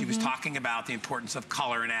book, she was talking about the importance of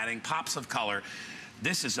color and adding pops of color.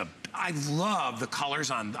 This is I love the colors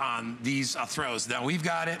on these throws. Now, we've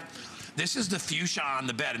got it. This is the fuchsia on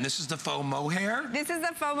the bed, and this is the faux mohair. This is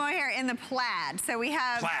the faux mohair in the plaid. So we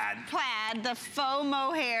have plaid, the faux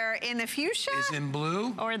mohair in the fuchsia. Is in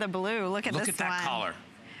blue. Or the blue. Look at this one. Look at that color.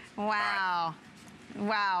 Wow.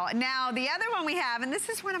 Wow. Now, the other one we have, and this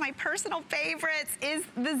is one of my personal favorites, is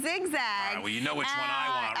the zigzag. All right, well, you know which one I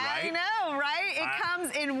want, right? I know, right? It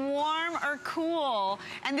comes in warm or cool.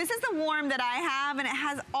 And this is the warm that I have, and it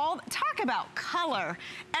has talk about color,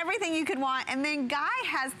 everything you could want. And then Guy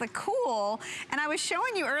has the cool, and I was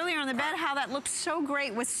showing you earlier on the bed how that looks so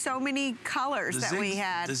great with so many colors that we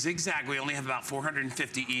had. The zigzag, we only have about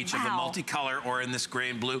 450 each of the multicolor or in this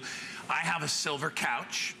gray and blue. I have a silver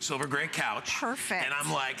couch, silver gray couch. Perfect. And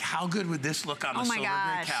I'm like, how good would this look on the silver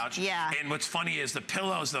gray couch? Yeah. And what's funny is the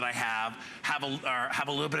pillows that I have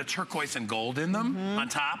a little bit of turquoise and gold in them on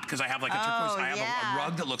top, because I have like a turquoise. I have a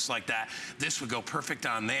rug that looks like that. This would go perfect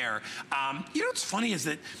on there. You know what's funny is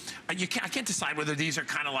that I can't decide whether these are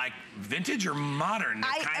kind of like vintage or modern.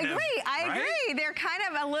 I agree. They're kind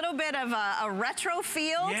of a little bit of a retro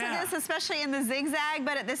feel to this, especially in the zigzag,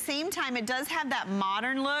 but at the same time, it does have that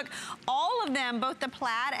modern look. All of them, both the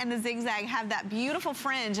plaid and the zigzag, have that beautiful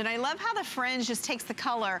fringe, and I love how the fringe just takes the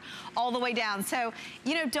color all the way down. So,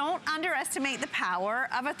 you know, don't underestimate the power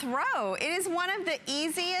of a throw. It is one of the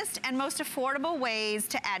easiest and most affordable ways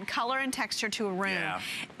to add color and texture to a room. Yeah.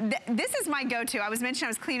 This is my go-to. I was mentioning I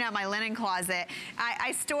was cleaning out my linen closet.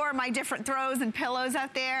 I store my different throws and pillows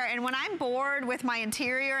out there, and when I'm bored with my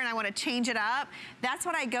interior and I want to change it up, that's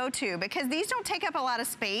what I go to, because these don't take up a lot of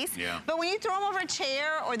space. Yeah. But when you throw them over a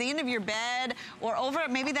chair or the end of your bed or over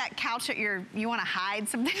maybe that couch that you want to hide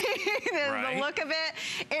something, the look of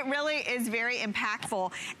it, it really is very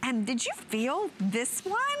impactful. And did you feel this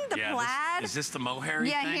one, the plaid? Is this the mohair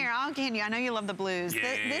thing? Yeah, here, I'll hand you. I know you love the blues.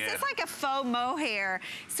 This is like a faux mohair,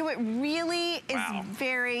 so it really is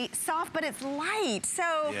very soft, but it's light.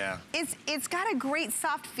 So it's got a great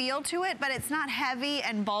soft feel to it, but it's not heavy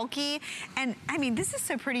and bulky. And I mean, this is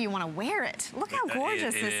so pretty you want to wear it. Look how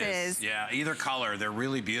gorgeous this is. Yeah, either color, they're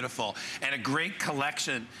really beautiful. And a great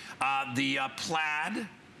collection. The plaid,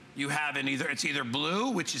 you have it's either blue,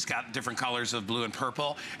 which has got different colors of blue and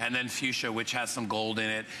purple, and then fuchsia, which has some gold in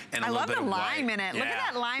it, and a little bit of white. I love the lime in it. Look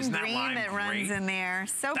at that lime green that runs in there.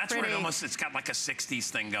 So That's pretty. where it's got like a 60s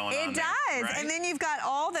thing going on. It does. Right? And then you've got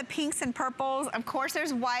all the pinks and purples. Of course,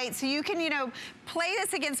 there's white, so you can, you know, play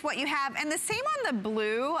this against what you have. And the same on the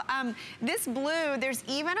blue. This blue, there's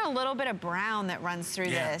even a little bit of brown that runs through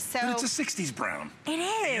this. So but it's a 60s brown. It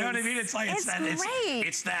is. You know what I mean? It's like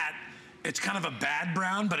it's kind of a bad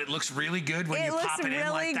brown, but it looks really good when you pop it in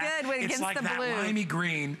like that. It looks really good against the blue. It's like that limey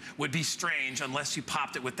green would be strange unless you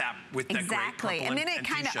popped it with that great purple. Exactly, and then it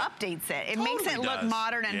kind of updates it. It makes it look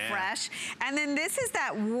modern and fresh. And then this is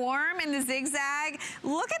that warm in the zigzag.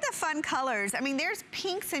 Look at the fun colors. I mean, there's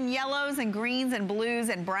pinks and yellows and greens and blues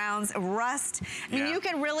and browns, rust. I mean, you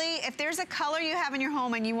can really, if there's a color you have in your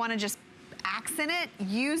home and you want to just accent it,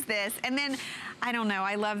 use this. And then, I don't know,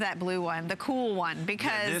 I love that blue one, the cool one,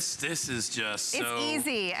 because this is just so... It's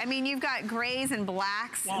easy. I mean, you've got grays and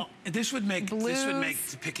blacks. Well, this would make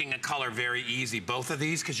picking a color very easy, both of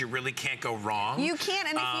these, because you really can't go wrong. You can't,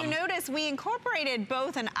 and if you notice, we incorporated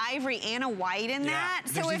both an ivory and a white in that.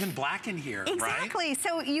 There's even black in here, exactly. Right?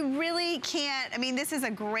 So you really can't, I mean, this is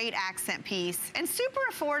a great accent piece, and super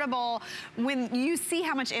affordable when you see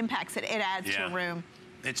how much impact it adds to a room.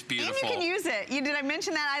 It's beautiful. And you can use it. Did I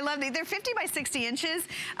mention that? I love these. They're 50 by 60 inches.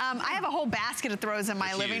 I have a whole basket of throws in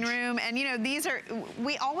my living room. And you know, these are,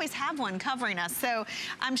 we always have one covering us. So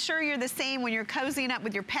I'm sure you're the same when you're cozying up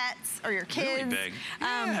with your pets or your kids. Really big.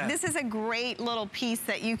 This is a great little piece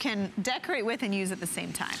that you can decorate with and use at the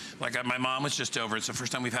same time. Like my mom was just over. It's the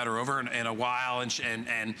first time we've had her over in a while.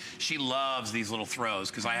 And she loves these little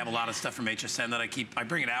throws because I have a lot of stuff from HSN that I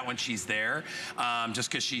bring it out when she's there.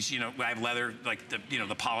 Just because she's, you know, I have leather, like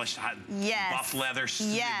the polished buff leather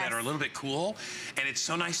that are a little bit cool, and it's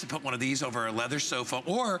so nice to put one of these over a leather sofa,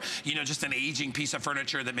 or you know, just an aging piece of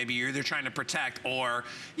furniture that maybe you're either trying to protect, or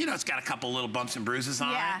you know, it's got a couple little bumps and bruises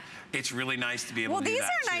on it. It's really nice to be able to do that.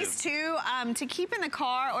 Well, these are nice too to keep in the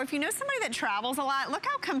car, or if you know somebody that travels a lot. Look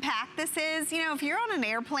how compact this is. You know, if you're on an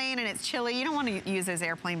airplane and it's chilly, you don't want to use those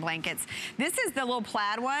airplane blankets. This is the little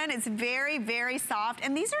plaid one. It's very, very soft,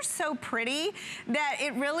 and these are so pretty that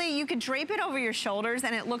it really, you could drape it over your shoulders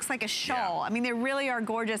and it looks like a shawl. I mean, they really are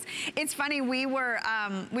gorgeous. It's funny, we went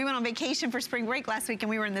on vacation for spring break last week, and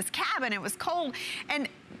we were in this cabin. It was cold, and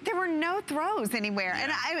there were no throws anywhere.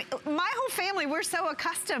 And my whole family, we're so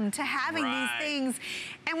accustomed to having these things.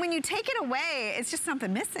 And when you take it away, it's just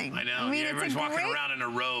something missing. I know. I mean, everybody's walking around in a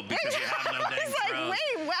robe because you have no dang throws. It's like,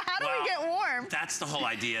 wait, how do we get warm? That's the whole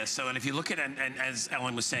idea. So, and if you look at it, and as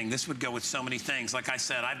Ellen was saying, this would go with so many things. Like I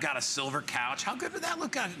said, I've got a silver couch. How good would that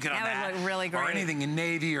look good on that? That would look really great. Or anything in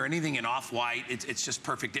navy or anything in off-white. It's just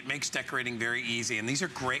perfect. It makes decorating very easy. And these are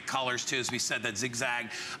great colors, too. As we said, that zigzag,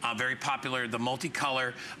 very popular. The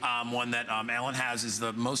multicolor one that Ellen has is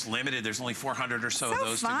the most limited. There's only 400 or so of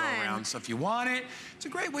those to go around. So if you want it, it's a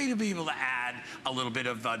great way to be able to add a little bit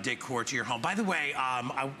of decor to your home. By the way,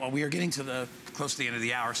 we are getting to close to the end of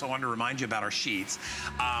the hour, so I wanted to remind you about our sheets.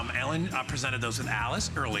 Ellen presented those with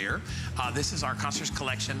Alice earlier. This is our Concierge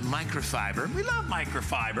Collection microfiber. We love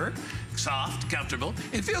microfiber. soft, comfortable.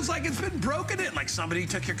 It feels like it's been broken in, like somebody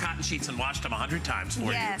took your cotton sheets and washed them 100 times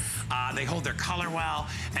for you. They hold their color well,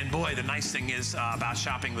 and boy, the nice thing is about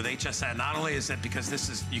shopping with HSN, not only is it because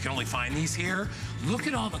you can only find these here, look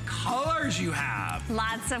at all the colors you have.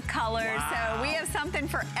 Lots of colors. Wow. So we have something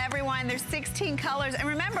for everyone. There's 16 colors. And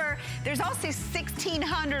remember, there's also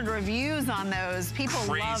 1,600 reviews on those. People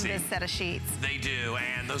love this set of sheets. They do,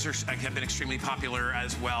 and those have been extremely popular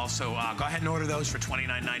as well. So go ahead and order those for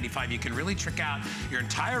 $29.95. You can really trick out your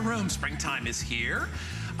entire room. Springtime is here.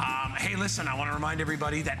 Hey, listen, I want to remind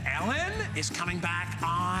everybody that Ellen is coming back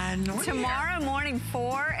on tomorrow morning,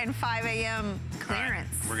 4 and 5 a.m. clearance.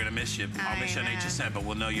 Right. We're going to miss you. I'll miss you on HSN, but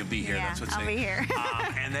we'll know you'll be here. Yeah, that's what's I'll be here.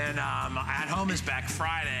 And then At Home is back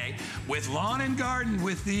Friday with Lawn and Garden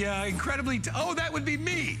with the incredibly, oh, that would be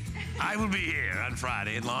me. I will be here on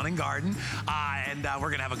Friday at Lawn and Garden, and we're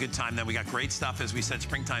going to have a good time then. We got great stuff. As we said,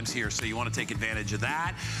 springtime's here, so you want to take advantage of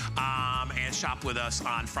that and shop with us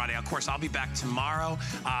on Friday. Of course, I'll be back tomorrow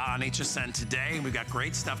on HSN Today, and we've got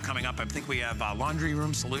great stuff coming up. I think we have laundry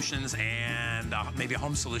room solutions and maybe a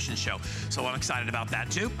home solutions show, so I'm excited about that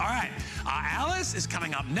too. All right, Alice is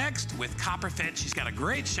coming up next with Copper Fit. She's got a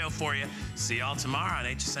great show for you. See y'all tomorrow on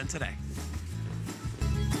HSN Today.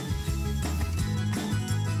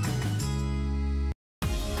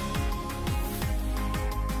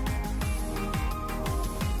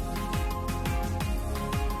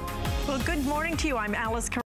 Well, good morning to you. I'm Alice.